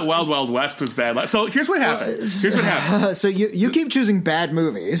 So, we thought Wild Wild West was bad. So here's what happened. So you keep choosing bad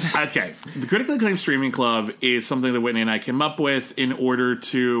movies. Okay, the critically acclaimed streaming club is something that Whitney and I came up with in order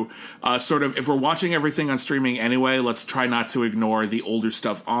to sort of, if we're watching everything on streaming anyway, let's try not to ignore the older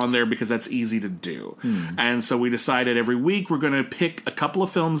stuff on there because that's easy to do. And so we decided every week we're going to pick a couple of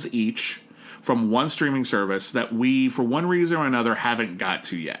films each from one streaming service that we, for one reason or another, haven't got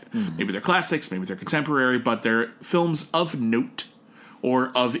to yet. Maybe they're classics, maybe they're contemporary, but they're films of note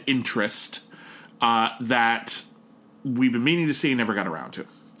or of interest that we've been meaning to see and never got around to.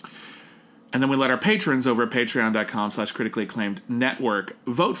 And then we let our patrons over at patreon.com/critically acclaimed network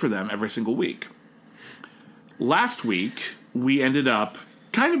vote for them every single week. Last week, we ended up,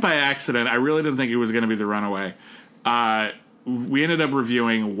 kind of by accident, I really didn't think it was going to be the runaway, we ended up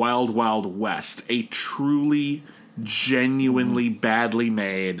reviewing Wild Wild West, a truly, genuinely badly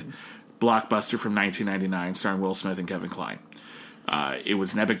made blockbuster from 1999 starring Will Smith and Kevin Kline. It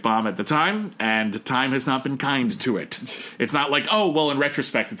was an epic bomb at the time, and time has not been kind to it. It's not like, oh, well, in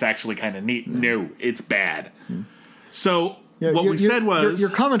retrospect, it's actually kind of neat. No, it's bad. So what we said was... Your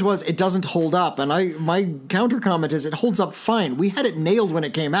comment was, it doesn't hold up, and my counter comment is, it holds up fine. We had it nailed when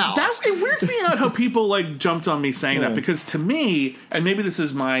it came out. It weirds me out how people, like, jumped on me saying that, because to me, and maybe this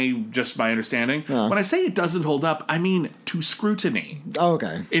is my understanding, when I say it doesn't hold up, I mean to scrutiny. Oh,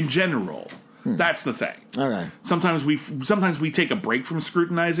 okay. In general. That's the thing. Okay. Sometimes we take a break from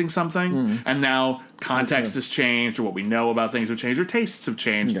scrutinizing something, and now context has changed, or what we know about things have changed, or tastes have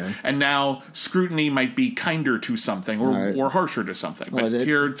changed, and now scrutiny might be kinder to something or harsher to something. But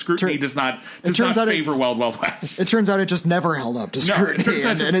here, scrutiny does not favor Wild Wild West. It turns out it just never held up to scrutiny,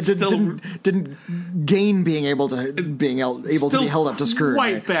 and it didn't gain being able to be held up to scrutiny.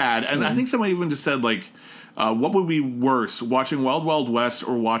 Quite bad, and I think someone even just said, like, what would be worse, watching Wild Wild West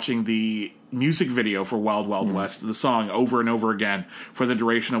or watching the music video for Wild Wild West, the song over and over again for the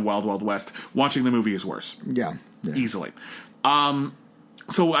duration of Wild Wild West? Watching the movie is worse. Yeah. Easily.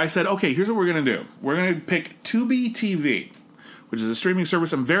 So I said, okay, here's what we're going to do. We're going to pick Tubi TV, which is a streaming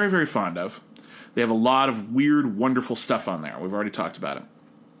service I'm very, very fond of. They have a lot of weird, wonderful stuff on there. We've already talked about it.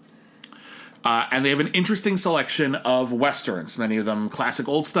 And they have an interesting selection of Westerns, many of them classic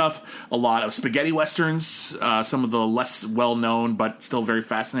old stuff, a lot of spaghetti Westerns, some of the less well-known but still very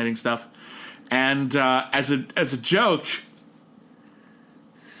fascinating stuff. And as a joke,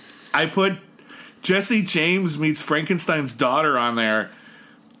 I put Jesse James Meets Frankenstein's Daughter on there,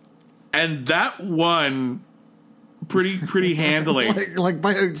 and that won pretty handily, like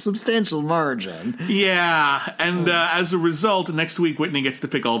by a substantial margin. Yeah, and as a result, next week Whitney gets to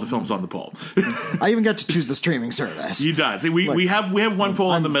pick all the films on the poll. I even got to choose the streaming service. You does. We have one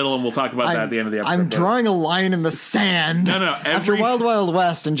poll in the middle, and we'll talk about that at the end of the episode. I'm drawing a line in the sand. No. After Wild Wild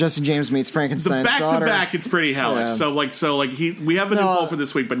West and Jesse James Meets Frankenstein's Daughter, the back to back, it's pretty hellish. Yeah. We have a new poll for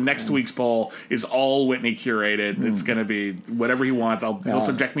this week, but next week's poll is all Whitney curated. It's going to be whatever he wants. He'll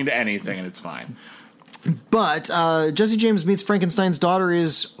subject me to anything, and it's fine. But Jesse James Meets Frankenstein's Daughter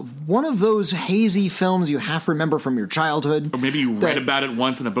is one of those hazy films you half remember from your childhood. Or maybe you read about it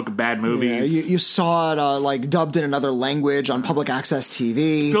once in a book of bad movies. Yeah, you saw it like dubbed in another language on public access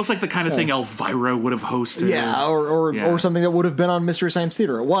TV. Feels like the kind of thing Elvira would have hosted. Yeah, or something that would have been on Mystery Science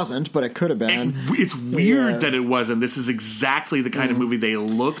Theater. It wasn't, but it could have been. And it's weird that it wasn't. This is exactly the kind of movie they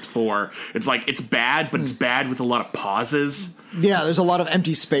looked for. It's like, it's bad, but it's bad with a lot of pauses. Yeah, there's a lot of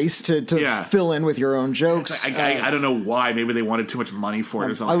empty space to fill in with your own jokes. I don't know why. Maybe they wanted too much money for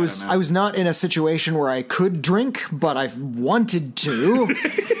it or something. I was not in a situation where I could drink, but I wanted to.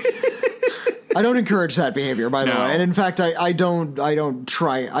 I don't encourage that behavior, by the way. And in fact, I don't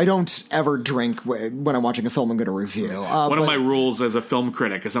ever drink when I'm watching a film I'm going to review. One of my rules as a film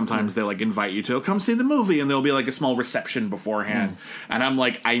critic is sometimes they like invite you to come see the movie, and there'll be like a small reception beforehand. And I'm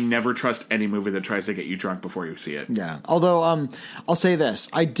like, I never trust any movie that tries to get you drunk before you see it. Yeah. Although, I'll say this.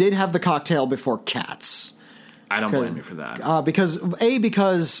 I did have the cocktail before Cats. I don't blame you for that.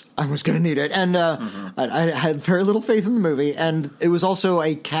 Because I was going to need it, and I had very little faith in the movie, and it was also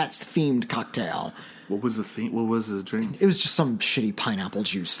a Cats-themed cocktail. What was the theme? What was the drink? It was just some shitty pineapple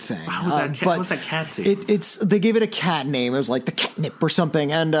juice thing. How was that? What's that cat thing? They gave it a cat name. It was like the catnip or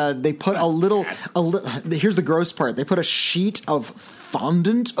something, and they put a little. Here's the gross part. They put a sheet of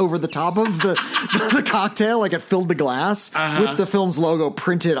fondant over the top of the cocktail, like it filled the glass with the film's logo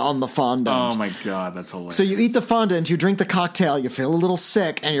printed on the fondant. Oh my god, that's hilarious! So you eat the fondant, you drink the cocktail, you feel a little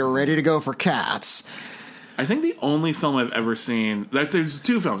sick, and you're ready to go for Cats. I think the only film I've ever seen... There's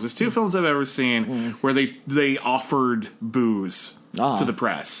two films. There's two films I've ever seen where they offered booze to the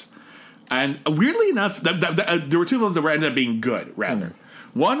press. And weirdly enough, there were two films that ended up being good, rather.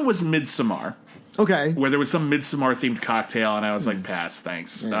 One was Midsommar. Okay. Where there was some Midsommar-themed cocktail, and I was like, pass,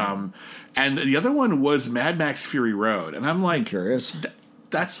 thanks. Yeah. And the other one was Mad Max Fury Road. And I'm like... Curious.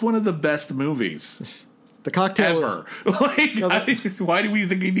 That's one of the best movies... The cocktail ever. Why do we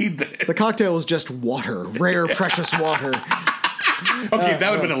think we need that? The cocktail is just water, rare, precious water. Okay,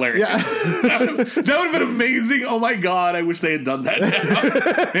 that would have been hilarious. Yeah. That would have been amazing. Oh my god, I wish they had done that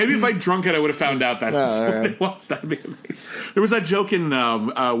now. Maybe if I drunk it, I would have found out that's what it was. That'd be amazing. There was that joke in,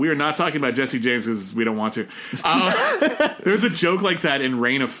 we are not talking about Jesse James because we don't want to. There was a joke like that in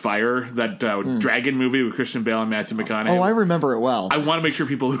Reign of Fire, that dragon movie with Christian Bale and Matthew McConaughey. Oh, I remember it well. I want to make sure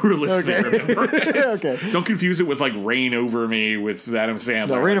people who are listening remember it. Okay. Don't confuse it with like Reign Over Me with Adam Sandler.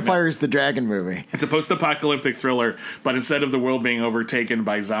 No, Reign of Fire is the dragon movie. It's a post-apocalyptic thriller, but instead of the world being overtaken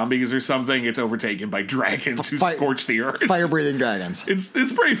by zombies or something, it's overtaken by dragons who scorch the earth. Fire-breathing dragons. It's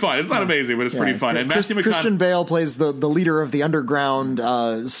pretty fun. It's not amazing, but it's pretty fun. And Christian Bale plays the leader of the underground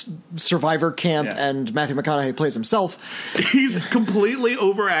survivor camp, and Matthew McConaughey plays himself. He's completely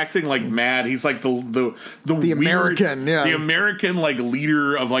overacting like mad. He's like the weird, American, the American like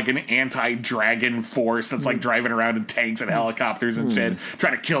leader of like an anti-dragon force that's like driving around in tanks and helicopters and shit,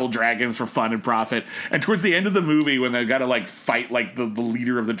 trying to kill dragons for fun and profit. And towards the end of the movie, when they got to like fight like the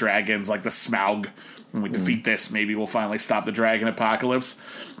leader of the dragons, like the Smaug, when we defeat this, maybe we'll finally stop the dragon apocalypse.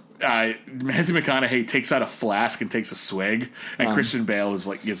 Matthew McConaughey takes out a flask and takes a swig, and Christian Bale is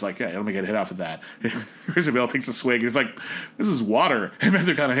like, hey, let me get a hit off of that. Christian Bale takes a swig, and he's like, this is water. And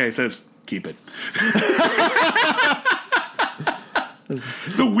Matthew McConaughey says, keep it.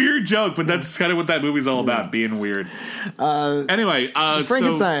 It's a weird joke, but that's kind of what that movie's all about, being weird. Anyway,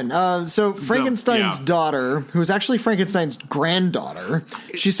 Frankenstein. So Frankenstein's daughter, who is actually Frankenstein's granddaughter,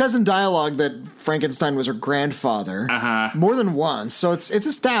 she says in dialogue that Frankenstein was her grandfather more than once. So it's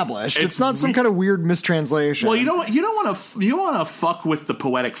established. It's not some kind of weird mistranslation. Well, you don't want to fuck with the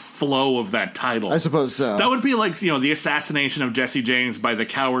poetic flow of that title. I suppose so. That would be like, the assassination of Jesse James by the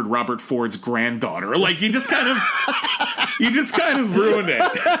coward Robert Ford's granddaughter. Like you just kind of ruined it.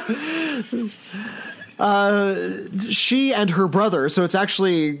 She and her brother, so it's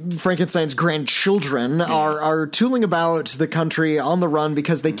actually Frankenstein's grandchildren, are tooling about the country on the run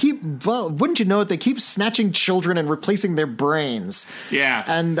because they keep, wouldn't you know it, they keep snatching children and replacing their brains. Yeah.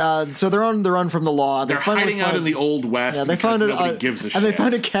 And so they're on the run from the law. They're hiding out in the Old West. Yeah, they found nobody gives a shit. And they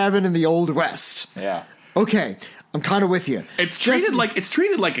found a cabin in the Old West. Yeah. Okay. I'm kind of with you. It's treated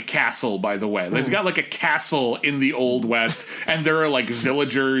like a castle, by the way. They've got like a castle in the Old West, and there are like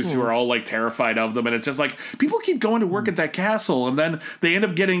villagers who are all like terrified of them, and it's just like people keep going to work at that castle, and then they end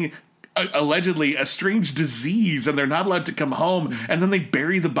up getting allegedly a strange disease, and they're not allowed to come home, and then they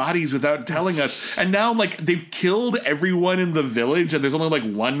bury the bodies without telling us, and now like they've killed everyone in the village, and there's only like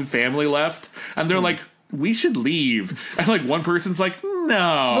one family left, and they're like, we should leave, and like one person's like,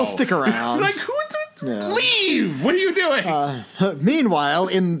 no, we'll stick around. Like who? Leave! What are you doing? Meanwhile,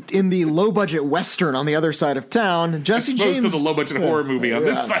 in the low budget western on the other side of town, Jesse James, to the low budget horror movie on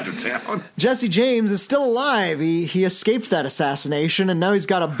this side of town. Jesse James is still alive. He escaped that assassination, and now he's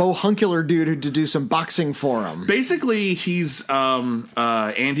got a bohuncular dude to do some boxing for him. Basically, he's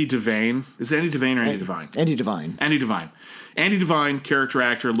Andy Devine. Is it Andy Devine or Andy Devine? Andy Devine. Andy Devine. Andy Devine, character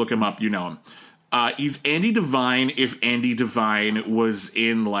actor. Look him up. You know him. He's Andy Devine if Andy Devine was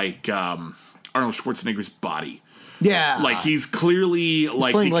in like Arnold Schwarzenegger's body. Yeah. Like he's clearly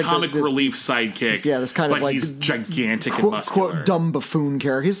like the like comic relief sidekick. Yeah, this kind of like he's gigantic and muscular. Quote, dumb buffoon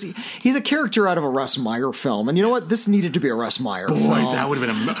character. He's a character out of a Russ Meyer film. And you know what? This needed to be a Russ Meyer film. That would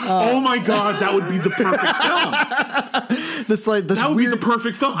have been oh my god, that would be the perfect film. That would be the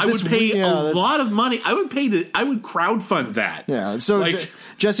perfect film. I would pay a lot of money. I would crowdfund that. Yeah. So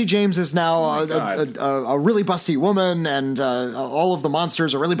Jesse James is now a really busty woman, and all of the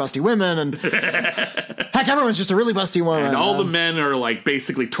monsters are really busty women, and heck, everyone's just a really busty woman. And all the men are like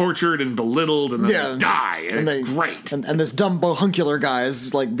basically tortured and belittled, and then they die. And it's great. And this dumb bohuncular guy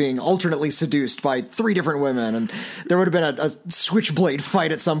is like being alternately seduced by 3 different women, and there would have been a switchblade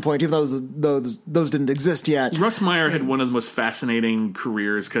fight at some point, even though those didn't exist yet. Russ Meyer had one of the most fascinating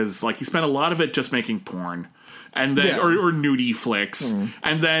careers because like he spent a lot of it just making porn. And then, or nudie flicks.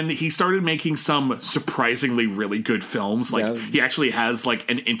 And then he started making some surprisingly really good films. Like, he actually has,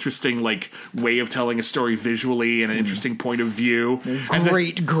 like, an interesting, like, way of telling a story visually and an interesting point of view.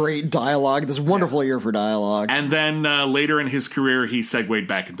 Great dialogue. This wonderful ear for dialogue. And then later in his career, he segued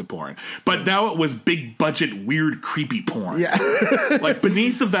back into porn. But now it was big budget, weird, creepy porn. Yeah. Like,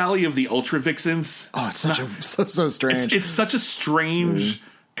 Beneath the Valley of the Ultra Vixens. Oh, it's so strange. It's such a strange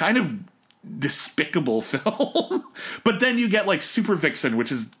kind of despicable film. But then you get like Super Vixen,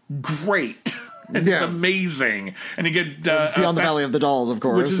 which is great. It's amazing. And you get Beyond the Valley of the Dolls, of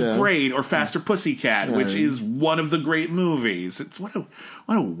course, which is great, or Faster Pussycat, which is one of the great movies. It's what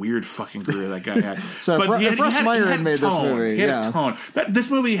a weird fucking career that guy had. So but if Russ Meyer had made this movie, he had a tone. This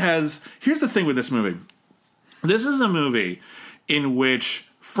movie has. Here's the thing with this movie. This is a movie in which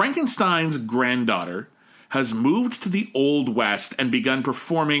Frankenstein's granddaughter has moved to the Old West and begun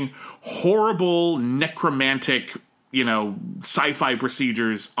performing horrible necromantic, sci-fi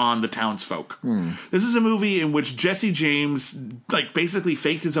procedures on the townsfolk. This is a movie in which Jesse James basically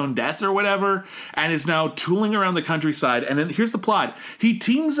faked his own death or whatever and is now tooling around the countryside. And then here's the plot. He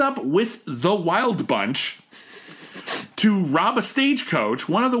teams up with the Wild Bunch to rob a stagecoach.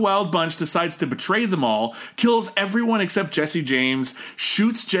 One of the Wild Bunch decides to betray them all, kills everyone except Jesse James,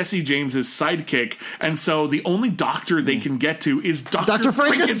 shoots Jesse James's sidekick, and so the only doctor they can get to is Dr.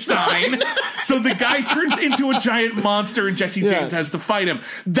 Frankenstein. So the guy turns into a giant monster and Jesse James has to fight him.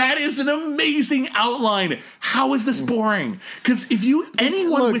 That is an amazing outline. How is this boring? Because if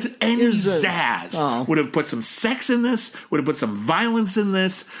anyone with any zazz would have put some sex in this, would have put some violence in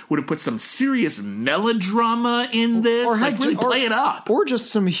this, would have put some serious melodrama in this, or really play it up, or just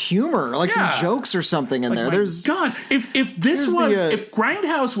some humor, some jokes or something in there. There's God, if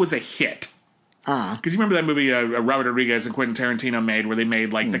Grindhouse was a hit, because you remember that movie Robert Rodriguez and Quentin Tarantino made, where they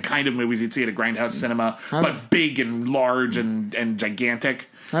made the kind of movies you'd see at a Grindhouse cinema, but big and large and gigantic.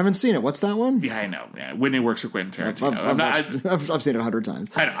 I haven't seen it. What's that one? Yeah, I know. Yeah, Whitney works for Quentin Tarantino. I've seen it 100 times.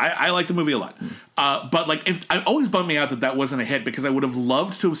 I know. I like the movie a lot. But it always bummed me out that wasn't a hit, because I would have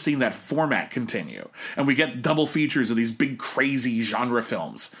loved to have seen that format continue. And we get double features of these big, crazy genre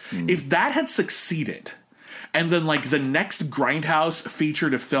films. If that had succeeded, and then the next Grindhouse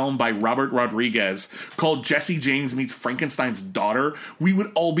featured a film by Robert Rodriguez called Jesse James Meets Frankenstein's Daughter, we would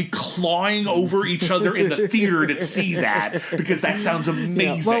all be clawing over each other in the theater to see that, because that sounds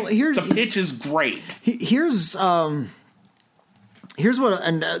amazing. Yeah, well, the pitch is great. Here's what,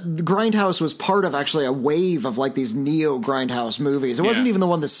 and Grindhouse was part of actually a wave of these neo Grindhouse movies. It wasn't even the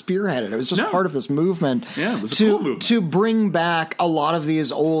one that spearheaded. It was just part of this movement. Yeah, it was a cool movement. To bring back a lot of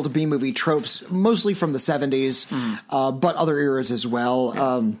these old B-movie tropes, mostly from the 70s, but other eras as well.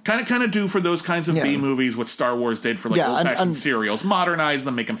 Yeah. Kind of do for those kinds of B-movies what Star Wars did for old-fashioned serials. Modernize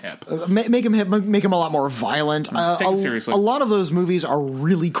them, make them hip. Make them hip, make them a lot more violent. Take them seriously. A lot of those movies are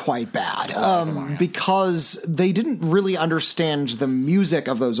really quite bad because they didn't really understand the music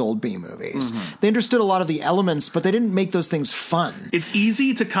of those old B movies. They understood a lot of the elements, but they didn't make those things fun. It's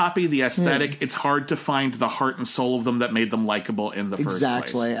easy to copy the aesthetic. It's hard to find the heart and soul of them that made them likable in the first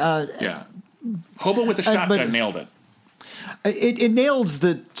place. Hobo with a Shotgun nailed it. It nails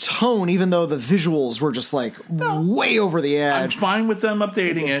the tone, even though the visuals were just way over the edge. I'm fine with them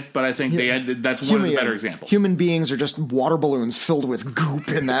updating it, but I think that's one of the better examples. Human beings are just water balloons filled with goop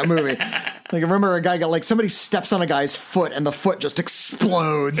in that movie. I remember a guy got somebody steps on a guy's foot and the foot just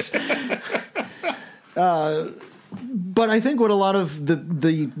explodes. But I think what a lot of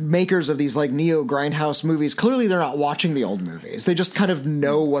the makers of these neo Grindhouse movies, clearly they're not watching the old movies. They just kind of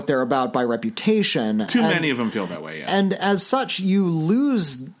know what they're about by reputation. Too many of them feel that way, yeah. And as such, you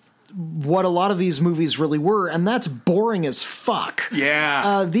lose what a lot of these movies really were, and that's boring as fuck.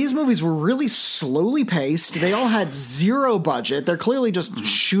 Yeah. These movies were really slowly paced. They all had zero budget. They're clearly just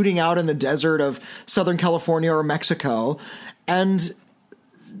shooting out in the desert of Southern California or Mexico, and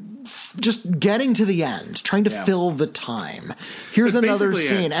just getting to the end, trying to fill the time. Here's another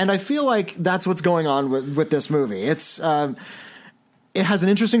scene, and I feel like that's what's going on with this movie. It's it has an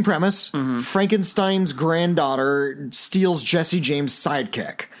interesting premise. Frankenstein's granddaughter steals Jesse James'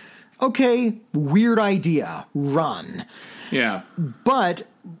 sidekick. Okay, weird idea. Run. Yeah. But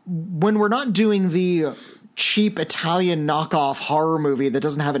when we're not doing the cheap Italian knockoff horror movie that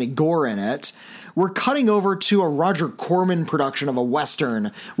doesn't have any gore in it, we're cutting over to a Roger Corman production of a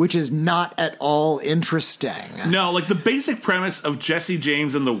Western, which is not at all interesting. No, the basic premise of Jesse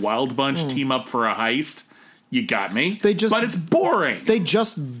James and the Wild Bunch team up for a heist, you got me. But it's boring. They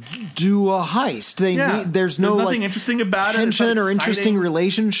just do a heist. There's no nothing interesting about tension or interesting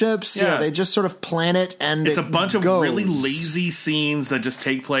relationships. Yeah, they just sort of plan it, and it's a bunch of really lazy scenes that just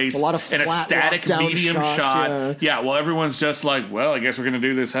take place in a static medium shot. Yeah, well, everyone's just well, I guess we're going to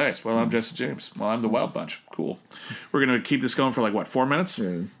do this heist. Well, I'm Jesse James. Well, I'm the Wild Bunch. Cool. We're going to keep this going for 4 minutes?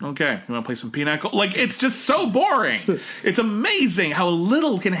 Yeah. Okay. You want to play some Pinochle? It's just so boring. It's amazing how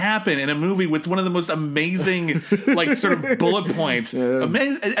little can happen in a movie with one of the most amazing sort of bullet points. Yeah.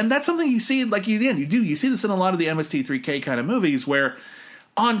 And that's something you see you see this in a lot of the MST3K kind of movies where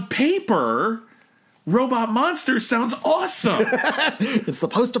on paper Robot Monster sounds awesome. It's the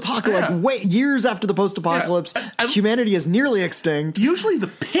post-apocalypse. Years after the post-apocalypse, humanity is nearly extinct. Usually the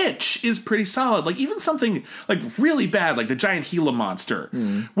pitch is pretty solid. Even something really bad, like the giant Gila monster,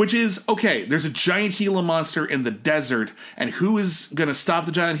 which is, okay, there's a giant Gila monster in the desert, and who is going to stop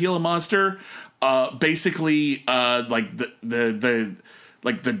the giant Gila monster? The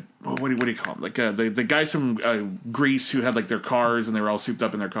like the what do you call them? Like the guys from Grease who had like their cars and they were all souped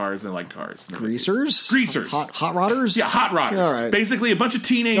up in their cars and they like cars. Greasers, hot rodders. Yeah, hot rodders. All right. Basically, a bunch of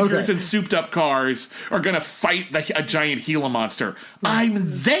teenagers in souped up cars are gonna fight a giant Gila monster. I'm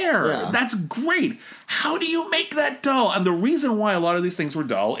there. Yeah. That's great. How do you make that dull? And the reason why a lot of these things were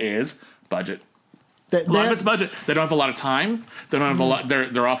dull is budget. A lot of it's budget. They don't have a lot of time. They don't have a lot.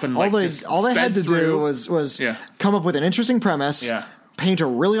 They're often like all they had to do was come up with an interesting premise. Yeah. Paint a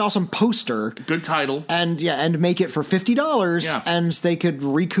really awesome poster, good title, and make it for $50, and they could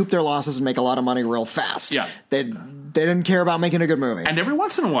recoup their losses and make a lot of money real fast. Yeah, they didn't care about making a good movie. And every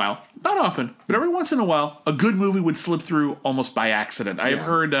once in a while, not often, but every once in a while, a good movie would slip through almost by accident. I've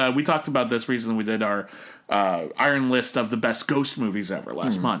heard we talked about this recently. We did our iron list of the best ghost movies ever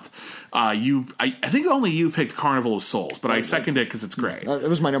last month. I think only you picked Carnival of Souls, but I second it because it's great. It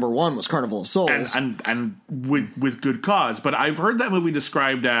was my number one, was Carnival of Souls, and with good cause. But I've heard that movie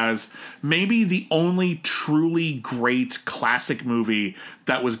described as maybe the only truly great classic movie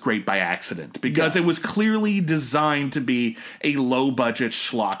that was great by accident, because it was clearly designed to be a low budget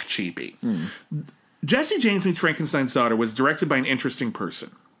schlock cheapie. Jesse James Meets Frankenstein's Daughter was directed by an interesting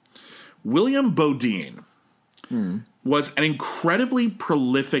person. William Bodine was an incredibly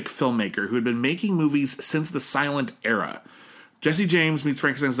prolific filmmaker who had been making movies since the silent era. Jesse James Meets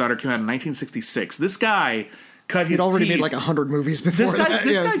Frankenstein's Daughter came out in 1966. This guy cut his teeth. He'd already made like 100 movies before that.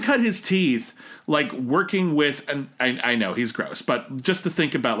 This guy cut his teeth like working with, and I know he's gross, but just to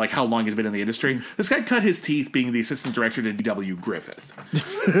think about like how long he's been in the industry, this guy cut his teeth being the assistant director to D.W. Griffith.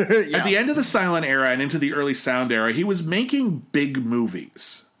 At the end of the silent era and into the early sound era, he was making big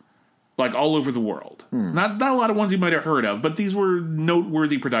movies. Like all over the world. Not a lot of ones you might have heard of, but these were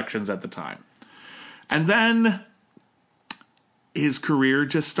noteworthy productions at the time. And then his career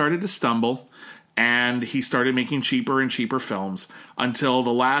just started to stumble, and he started making cheaper and cheaper films until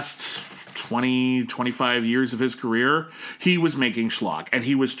the last 20, 25 years of his career, he was making schlock, and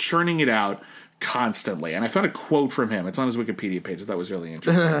he was churning it out constantly. And I found a quote from him. It's on his Wikipedia page. That was really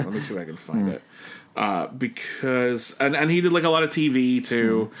interesting. Let me see if I can find it. Because and he did like a lot of TV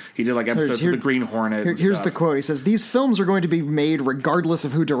too. He did like episodes of the Green Hornet. Here's the quote. He says, "These films are going to be made regardless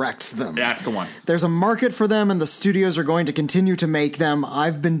of who directs them. That's the one. There's a market for them, and the studios are going to continue to make them.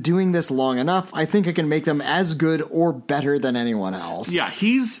 I've been doing this long enough. I think I can make them as good or better than anyone else." Yeah,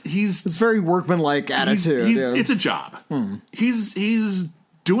 he's it's very workmanlike attitude. It's a job. He's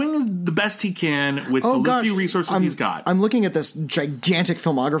doing the best he can with the few resources he's got. I'm looking at this gigantic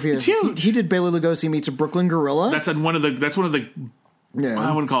filmography. It's huge. He did Bela Lugosi Meets a Brooklyn Gorilla. That's one of the. Yeah.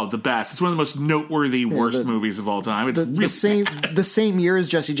 I wouldn't call it the best. It's one of the most noteworthy worst movies of all time. It's the same year as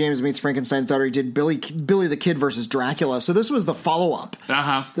Jesse James Meets Frankenstein's Daughter, he did Billy the Kid versus Dracula. So this was the follow up.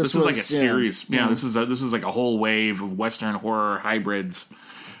 This was like a series. Yeah, this was like a whole wave of Western horror hybrids.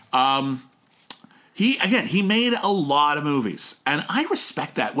 He made a lot of movies, and I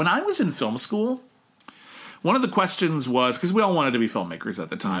respect that. When I was in film school, one of the questions was, because we all wanted to be filmmakers at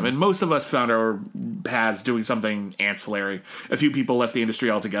the time, and most of us found our paths doing something ancillary. A few people left the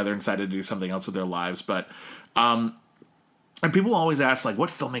industry altogether and decided to do something else with their lives. But and people always ask, like, what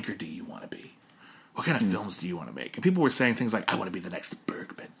filmmaker do you want to be? What kind of films do you want to make? And people were saying things like, I want to be the next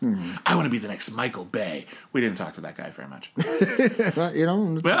Bergman. I want to be the next Michael Bay. We didn't talk to that guy very much. It's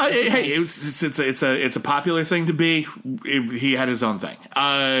a popular thing to be. He had his own thing.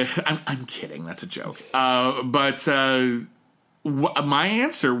 I'm kidding. That's a joke. But my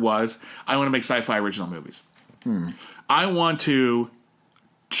answer was, I want to make sci-fi original movies. I want to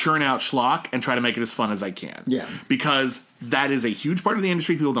churn out schlock and try to make it as fun as I can. Yeah. Because that is a huge part of the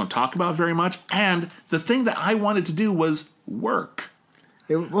industry people don't talk about very much. And the thing that I wanted to do was work.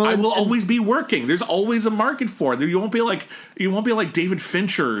 I will always be working. There's always a market for it. You won't be like David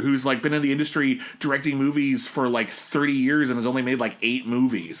Fincher, who's like been in the industry directing movies for like 30 years and has only made like 8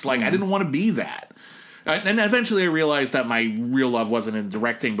 movies. Like I didn't want to be that. And eventually I realized that my real love wasn't in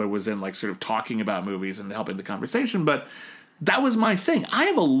directing, but was in like sort of talking about movies and helping the conversation. But that was my thing. I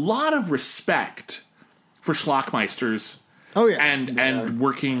have a lot of respect for schlockmeisters and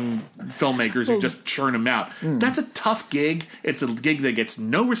working filmmakers who just churn them out. That's a tough gig. It's a gig that gets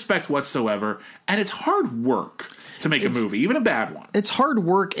no respect whatsoever, and it's hard work to make a movie, even a bad one. It's hard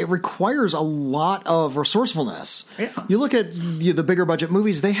work. It requires a lot of resourcefulness. Yeah. You look at the bigger budget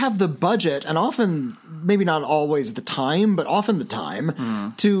movies, they have the budget, and often, maybe not always the time, but often the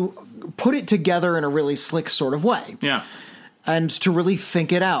time, to put it together in a really slick sort of way. Yeah. And to really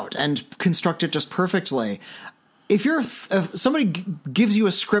think it out and construct it just perfectly. if somebody gives you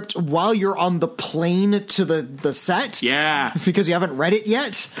a script while you're on the plane to the set, because you haven't read it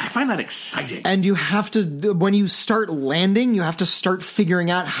yet, I find that exciting. And you have to, when you start landing, you have to start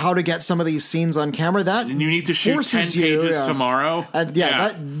figuring out how to get some of these scenes on camera. And you need to shoot 10 pages tomorrow.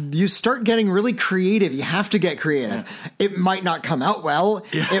 You start getting really creative. You have to get creative. It might not come out well.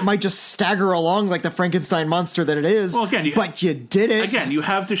 It might just stagger along like the Frankenstein monster that it is. Well, again, but you did it. Again, you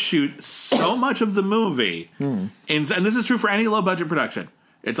have to shoot so much of the movie. And this is true for any low budget production.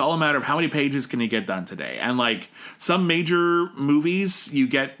 It's all a matter of how many pages can you get done today. And like some major movies, you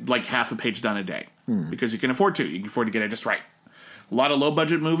get like half a page done a day because you can afford to. You can afford to get it just right. A lot of low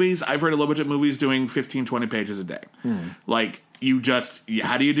budget movies, I've heard of low budget movies doing 15, 20 pages a day. Like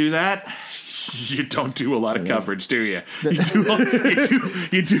how do you do that? You don't do a lot of coverage, do you?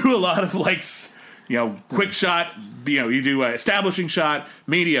 You do a lot of like, quick shot, you do establishing shot,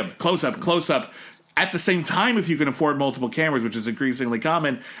 medium, close up. At the same time, if you can afford multiple cameras, which is increasingly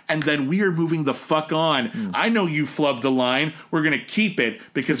common, and then we are moving the fuck on. I know you flubbed a line. We're going to keep it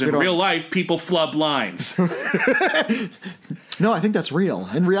because in real life, people flub lines. No, I think that's real.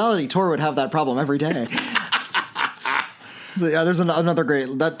 In reality, Tor would have that problem every day. So, there's another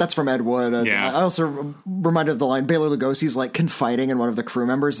great... That's from Ed Wood. I also reminded of the line, Bela Lugosi's like confiding in one of the crew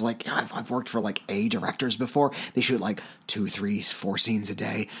members. Like, I've worked for like A directors before. They shoot like 2, 3, 4 scenes a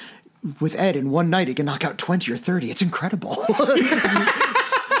day. With Ed, in one night, he can knock out 20 or 30. It's incredible.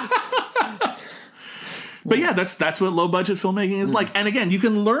 But yeah, that's what low budget filmmaking is like. And again, you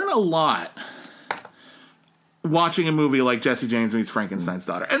can learn a lot watching a movie like Jesse James Meets Frankenstein's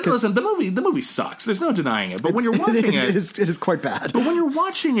Daughter. And listen, the movie sucks. There's no denying it. But when you're watching it is quite bad. But when you're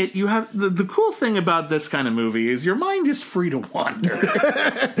watching it, you have the cool thing about this kind of movie is your mind is free to wander.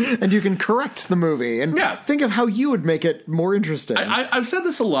 And you can correct the movie and think of how you would make it more interesting. I've said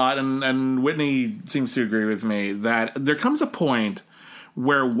this a lot, and Whitney seems to agree with me, that there comes a point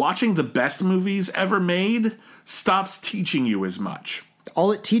where watching the best movies ever made stops teaching you as much.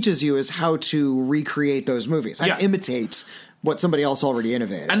 All it teaches you is how to recreate those movies and imitate what somebody else already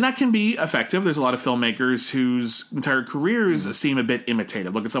innovated. And that can be effective. There's a lot of filmmakers whose entire careers seem a bit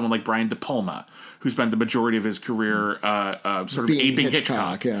imitative. Look at someone like Brian De Palma, who spent the majority of his career sort of aping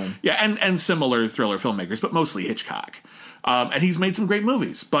Hitchcock. And similar thriller filmmakers, but mostly Hitchcock. And he's made some great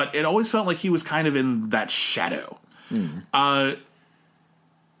movies, but it always felt like he was kind of in that shadow.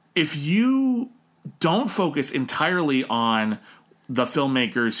 If you don't focus entirely on the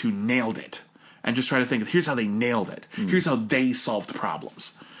filmmakers who nailed it and just try to think, here's how they nailed it. Here's how they solved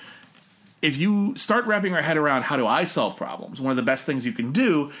problems. If you start wrapping your head around how do I solve problems, one of the best things you can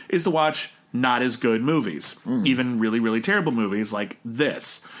do is to watch not as good movies, even really, really terrible movies like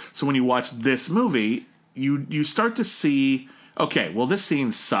this. So when you watch this movie, you start to see, okay, well, this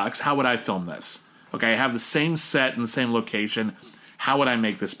scene sucks. How would I film this? Okay, I have the same set and the same location. How would I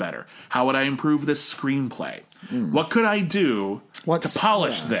make this better? How would I improve this screenplay? What could I do to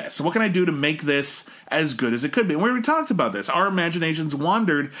polish this? What can I do to make this as good as it could be? And we already talked about this. Our imaginations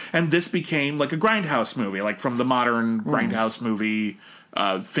wandered, and this became like a Grindhouse movie, like from the modern Grindhouse movie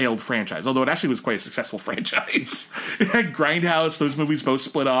failed franchise. Although it actually was quite a successful franchise. It had Grindhouse. Those movies both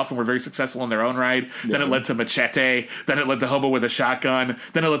split off and were very successful in their own right. Yeah. Then it led to Machete. Then it led to Hobo with a Shotgun.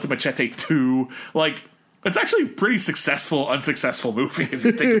 Then it led to Machete 2. Like, it's actually a pretty successful, unsuccessful movie if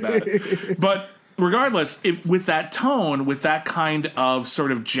you think about it. But regardless, with that tone, with that kind of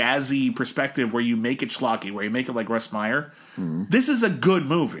sort of jazzy perspective where you make it schlocky, where you make it like Russ Meyer, this is a good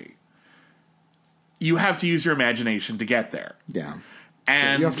movie. You have to use your imagination to get there. Yeah.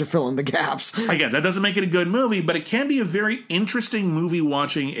 And you have to fill in the gaps. Again, that doesn't make it a good movie, but it can be a very interesting movie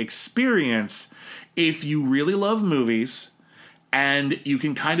watching experience if you really love movies. And you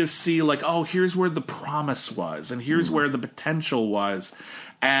can kind of see, like, oh, here's where the promise was, and here's where the potential was.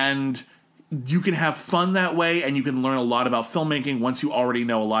 And you can have fun that way, and you can learn a lot about filmmaking once you already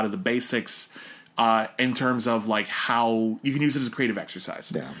know a lot of the basics in terms of, like, how you can use it as a creative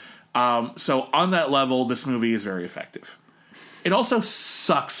exercise. Yeah. So on that level, this movie is very effective. It also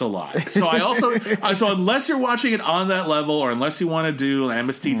sucks a lot. So so unless you're watching it on that level, or unless you want to do an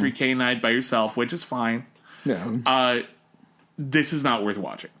MST3K night by yourself, which is fine. No. This is not worth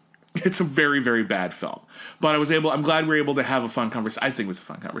watching. It's a very, very bad film. But I'm glad we were able to have a fun conversation. I think it was a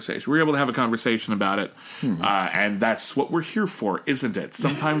fun conversation. We were able to have a conversation about it. And that's what we're here for, isn't it?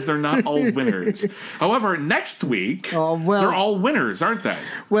 Sometimes they're not all winners. However, next week, they're all winners, aren't they?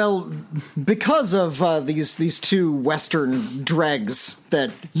 Well, because of these two Western dregs that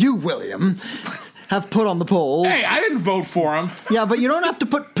you, William, have put on the polls. Hey, I didn't vote for them. Yeah, but you don't have to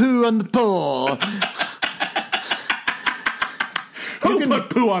put poo on the poll. Who Who put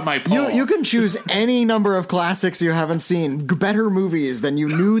poo on my poll? You can choose any number of classics you haven't seen, better movies than you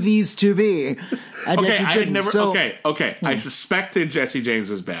knew these to be. And okay, yet you I had never. So, okay. I suspected Jesse James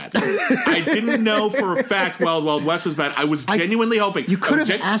was bad. I didn't know for a fact Wild Wild West was bad. I was genuinely hoping. You could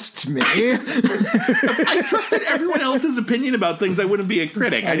have asked me. I trusted everyone else's opinion about things. I wouldn't be a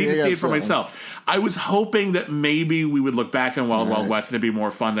critic. I need to see it for myself. I was hoping that maybe we would look back on Wild Wild West and it'd be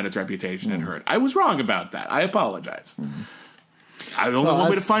more fun than its reputation had hurt. I was wrong about that. I apologize. I don't know one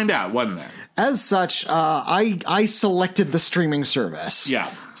way to find out, wasn't there? As such, I selected the streaming service.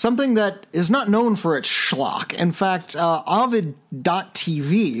 Yeah. Something that is not known for its schlock. In fact,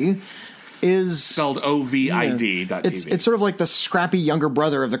 Ovid.tv is spelled OVID.tv. It's sort of like the scrappy younger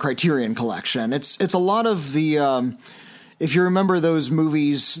brother of the Criterion Collection. It's a lot of the if you remember those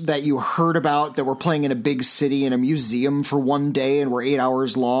movies that you heard about that were playing in a big city in a museum for one day and were 8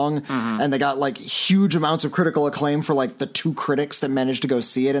 hours long, and they got like huge amounts of critical acclaim for like the 2 critics that managed to go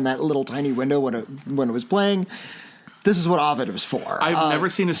see it in that little tiny window when it was playing. This is what Ovid was for. I've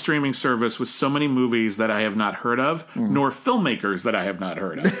never seen a streaming service with so many movies that I have not heard of, nor filmmakers that I have not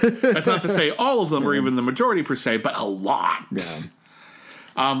heard of. That's not to say all of them or even the majority per se, but a lot. Yeah.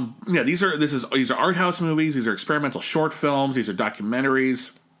 These are art house movies. These are experimental short films. These are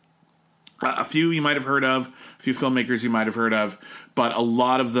documentaries. A few you might have heard of, a few filmmakers you might have heard of, but a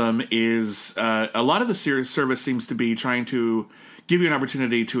lot of them is a lot of the service seems to be trying to give you an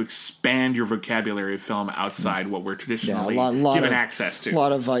opportunity to expand your vocabulary of film outside what we're traditionally given access to. A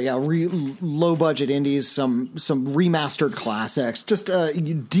lot of low budget indies, some remastered classics, just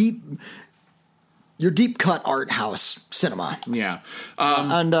your deep cut art house cinema. Yeah.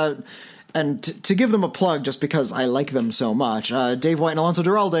 And to give them a plug, just because I like them so much, Dave White and Alonso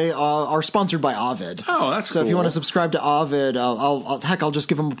Duralde are sponsored by Ovid. Oh, that's so cool. If you want to subscribe to Ovid, I'll just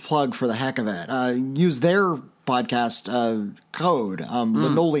give them a plug for the heck of it. Use their podcast code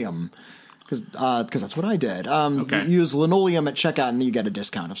Linoleum. Because that's what I did. Use Linoleum at checkout, and you get a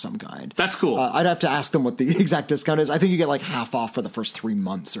discount of some kind. That's cool. I'd have to ask them what the exact discount is. I think you get like half off for the first 3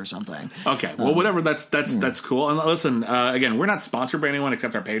 months or something. Okay, well, whatever. That's cool. And listen, again, we're not sponsored by anyone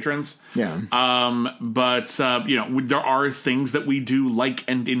except our patrons. Yeah. But there are things that we do like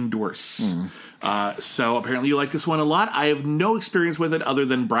and endorse. So apparently you like this one a lot. I have no experience with it other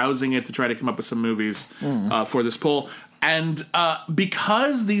than browsing it to try to come up with some movies for this poll. And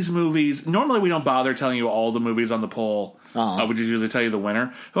because these movies, normally we don't bother telling you all the movies on the poll, we just usually tell you the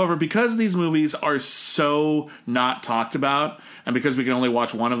winner. However, because these movies are so not talked about, and because we can only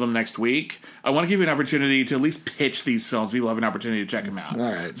watch one of them next week, I want to give you an opportunity to at least pitch these films. People have an opportunity to check them out.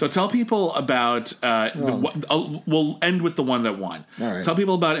 All right. So tell people about, we'll end with the one that won. All right. Tell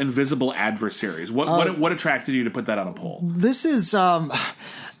people about Invisible Adversaries. What attracted you to put that on a poll? This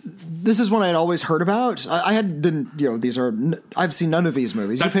is one I had always heard about. I've seen none of these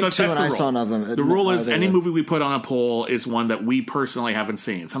movies. You picked 2 and I saw none of them. The rule is any movie we put on a poll is one that we personally haven't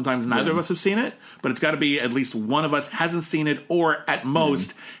seen. Sometimes neither of us have seen it, but it's got to be at least one of us hasn't seen it, or at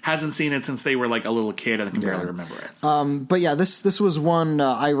most hasn't seen it since they were like a little kid and can barely remember it. But yeah, this was one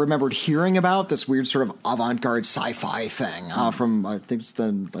I remembered hearing about, this weird sort of avant-garde sci-fi thing from, I think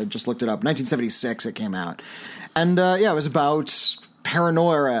I just looked it up, 1976 it came out. And it was about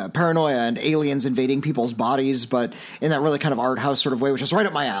paranoia and aliens invading people's bodies, but in that really kind of art house sort of way, which is right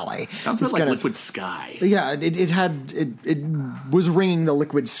up my alley. Sounds like Liquid Sky. Yeah, it was ringing the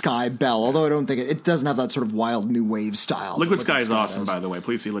Liquid Sky bell, although I don't think it doesn't have that sort of wild new wave style. Liquid Sky is awesome, by the way.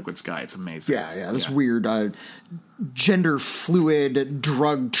 Please see Liquid Sky. It's amazing. Yeah, this weird gender fluid,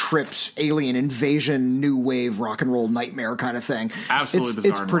 drug tripped alien invasion, new wave rock and roll nightmare kind of thing. Absolutely,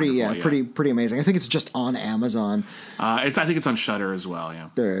 it's pretty pretty amazing. I think it's just on Amazon. I think it's on Shudder as well. Yeah.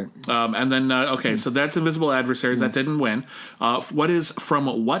 Right. And then so that's Invisible Adversaries. That didn't win. What is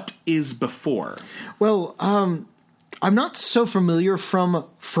From What Is Before? Well, I'm not so familiar from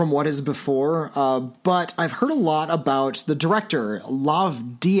What Is Before, but I've heard a lot about the director,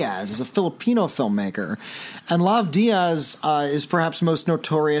 Lav Diaz, is a Filipino filmmaker. And Lav Diaz is perhaps most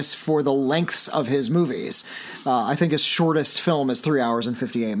notorious for the lengths of his movies. I think his shortest film is 3 hours and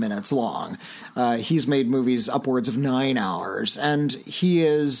 58 minutes long. He's made movies upwards of 9 hours, and he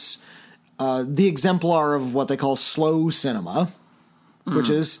is the exemplar of what they call slow cinema, which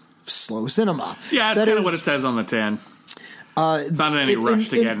is slow cinema. Yeah, that's kind of what it says on the tin. It's not in any rush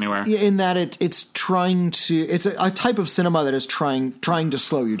to get anywhere. In that it's trying to, it's a type of cinema that is trying to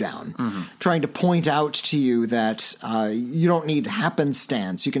slow you down, trying to point out to you that you don't need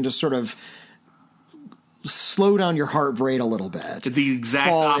happenstance. You can just sort of slow down your heart rate a little bit. The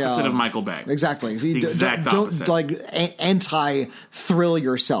exact opposite of Michael Bay. Exactly. If you don't like anti-thrill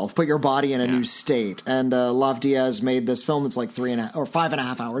yourself, put your body in a new state. And Lav Diaz made this film that's like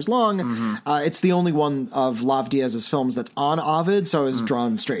 5.5 hours long. Mm-hmm. It's the only one of Lav Diaz's films that's on Ovid, so I was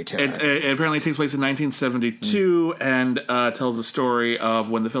drawn straight to it. It apparently takes place in 1972 and tells the story of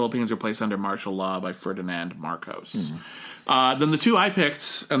when the Philippines were placed under martial law by Ferdinand Marcos. Then the two I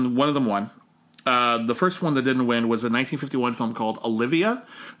picked, and one of them won. The first one that didn't win was a 1951 film called Olivia.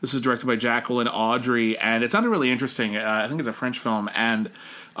 This was directed by Jacqueline Audrey, and it sounded really interesting. I think it's a French film, and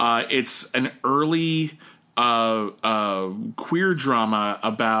it's an early queer drama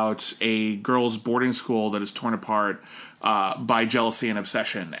about a girls' boarding school that is torn apart by jealousy and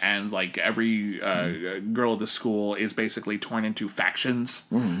obsession, and like every girl at the school is basically torn into factions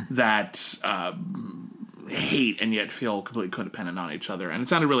that hate and yet feel completely codependent on each other, and it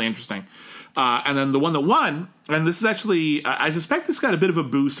sounded really interesting. And then the one that won, and this is actually, I suspect this got a bit of a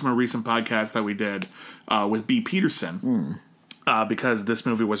boost from a recent podcast that we did with B. Peterson, because this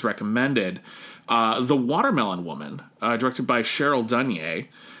movie was recommended. The Watermelon Woman, directed by Cheryl Dunye.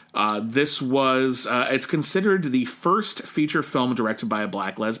 This was, it's considered the first feature film directed by a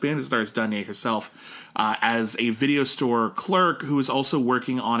black lesbian. It stars Dunye herself as a video store clerk who is also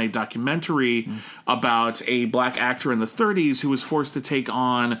working on a documentary about a black actor in the 30s who was forced to take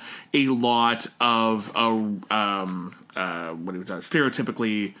on a lot of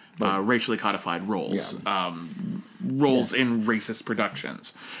stereotypically racially codified roles. Roles in racist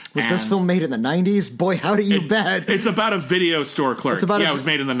productions. Was this film made in the 90s? Boy, how do you bet? It's about a video store clerk. It was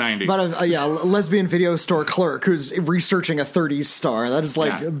made in the 90s. About a lesbian video store clerk who's researching a 30s star. That is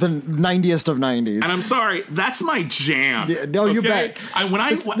like the 90st of 90s. And I'm sorry, that's my jam. Yeah, no, you bet.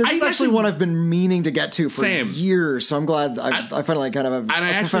 This is actually one I've been meaning to get to for years, so I'm glad I finally kind of have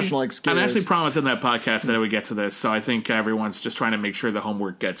a professional excuse. And I actually promised in that podcast that I would get to this, so I think everyone's just trying to make sure the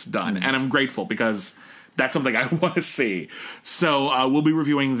homework gets done. And I'm grateful because that's something I want to see. So we'll be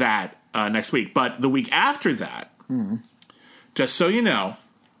reviewing that next week. But the week after that, just so you know,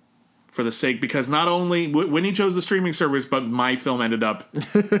 for the sake, because not only when he chose the streaming service, but my film ended up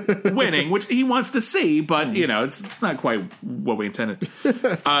winning, which he wants to see, but it's not quite what we intended.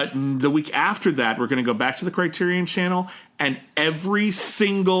 The week after that, we're going to go back to the Criterion Channel, and every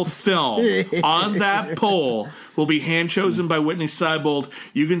single film on that poll will be hand chosen by Whitney Seibold.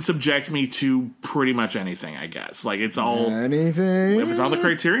 You can subject me to pretty much anything, I guess. Like, it's all anything. If it's on the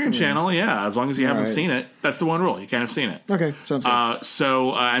Criterion Channel, as long as you haven't seen it, that's the one rule. You can't have seen it. Okay, sounds good.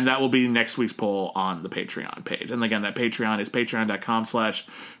 And that will be next week's poll on the Patreon page. And again, that Patreon is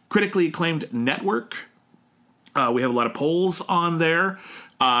patreon.com/critically acclaimed network. We have a lot of polls on there.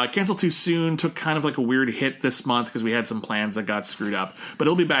 Cancel Too Soon took kind of like a weird hit this month because we had some plans that got screwed up, but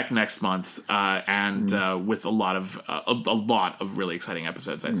it'll be back next month with a lot of really exciting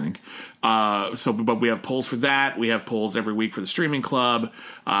episodes, I think. But we have polls for that. We have polls every week for the Streaming Club,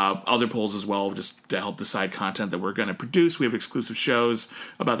 other polls as well, just to help decide content that we're going to produce. We have exclusive shows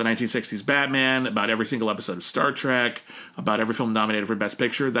about the 1960s Batman, about every single episode of Star Trek, about every film nominated for Best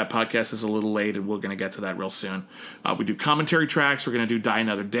Picture. That podcast is a little late, and we're going to get to that real soon. We do commentary tracks. We're going to do Die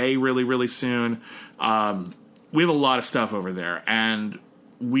Another Day really, really soon. We have a lot of stuff over there, and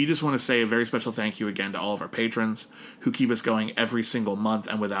we just want to say a very special thank you again to all of our patrons who keep us going every single month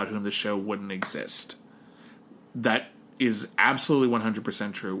and without whom the show wouldn't exist. That is absolutely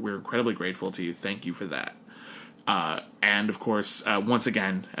 100% true. We're incredibly grateful to you. Thank you for that. And of course, once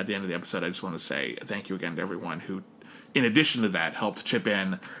again, at the end of the episode, I just want to say thank you again to everyone who, in addition to that, helped chip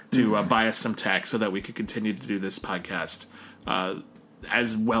in to buy us some tech so that we could continue to do this podcast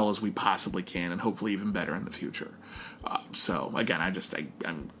as well as we possibly can, and hopefully even better in the future. So again, I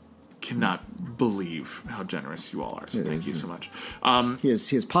cannot believe how generous you all are. So thank you so much. He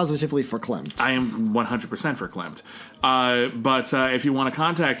is positively verklempt. I am 100% verklempt. But if you want to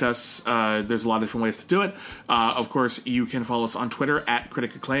contact us, there's a lot of different ways to do it. Of course, you can follow us on Twitter at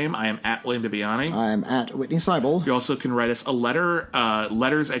Critic Acclaim. I am at William Bibiani. I am at Whitney Seibold. You also can write us a letter.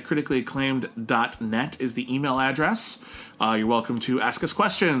 letters@criticallyacclaimed.net is the email address. You're welcome to ask us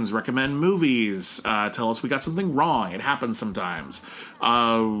questions, recommend movies, tell us we got something wrong. It happens sometimes.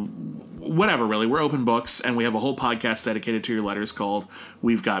 Whatever, really. We're open books, and we have a whole podcast dedicated to your letters called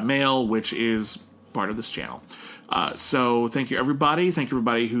We've Got Mail, which is part of this channel. So thank you, everybody. Thank you,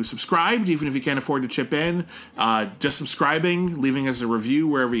 everybody who subscribed, even if you can't afford to chip in. Just subscribing, leaving us a review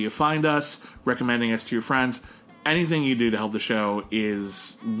wherever you find us, recommending us to your friends. Anything you do to help the show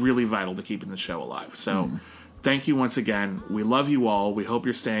is really vital to keeping the show alive. So thank you once again. We love you all. We hope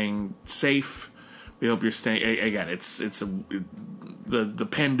you're staying safe. We hope you're staying... Again, the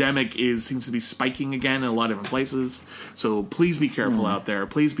pandemic seems to be spiking again in a lot of different places. So please be careful out there.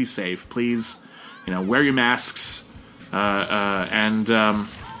 Please be safe. Please, wear your masks. And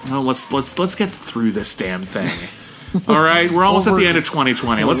let's get through this damn thing. All right, we're almost at the end of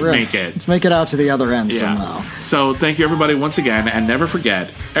 2020. Let's make it. Let's make it out to the other end somehow. So thank you everybody once again, and never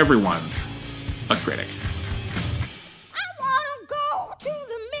forget, everyone's a critic. I want to go to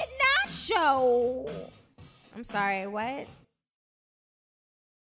the midnight show. I'm sorry, what?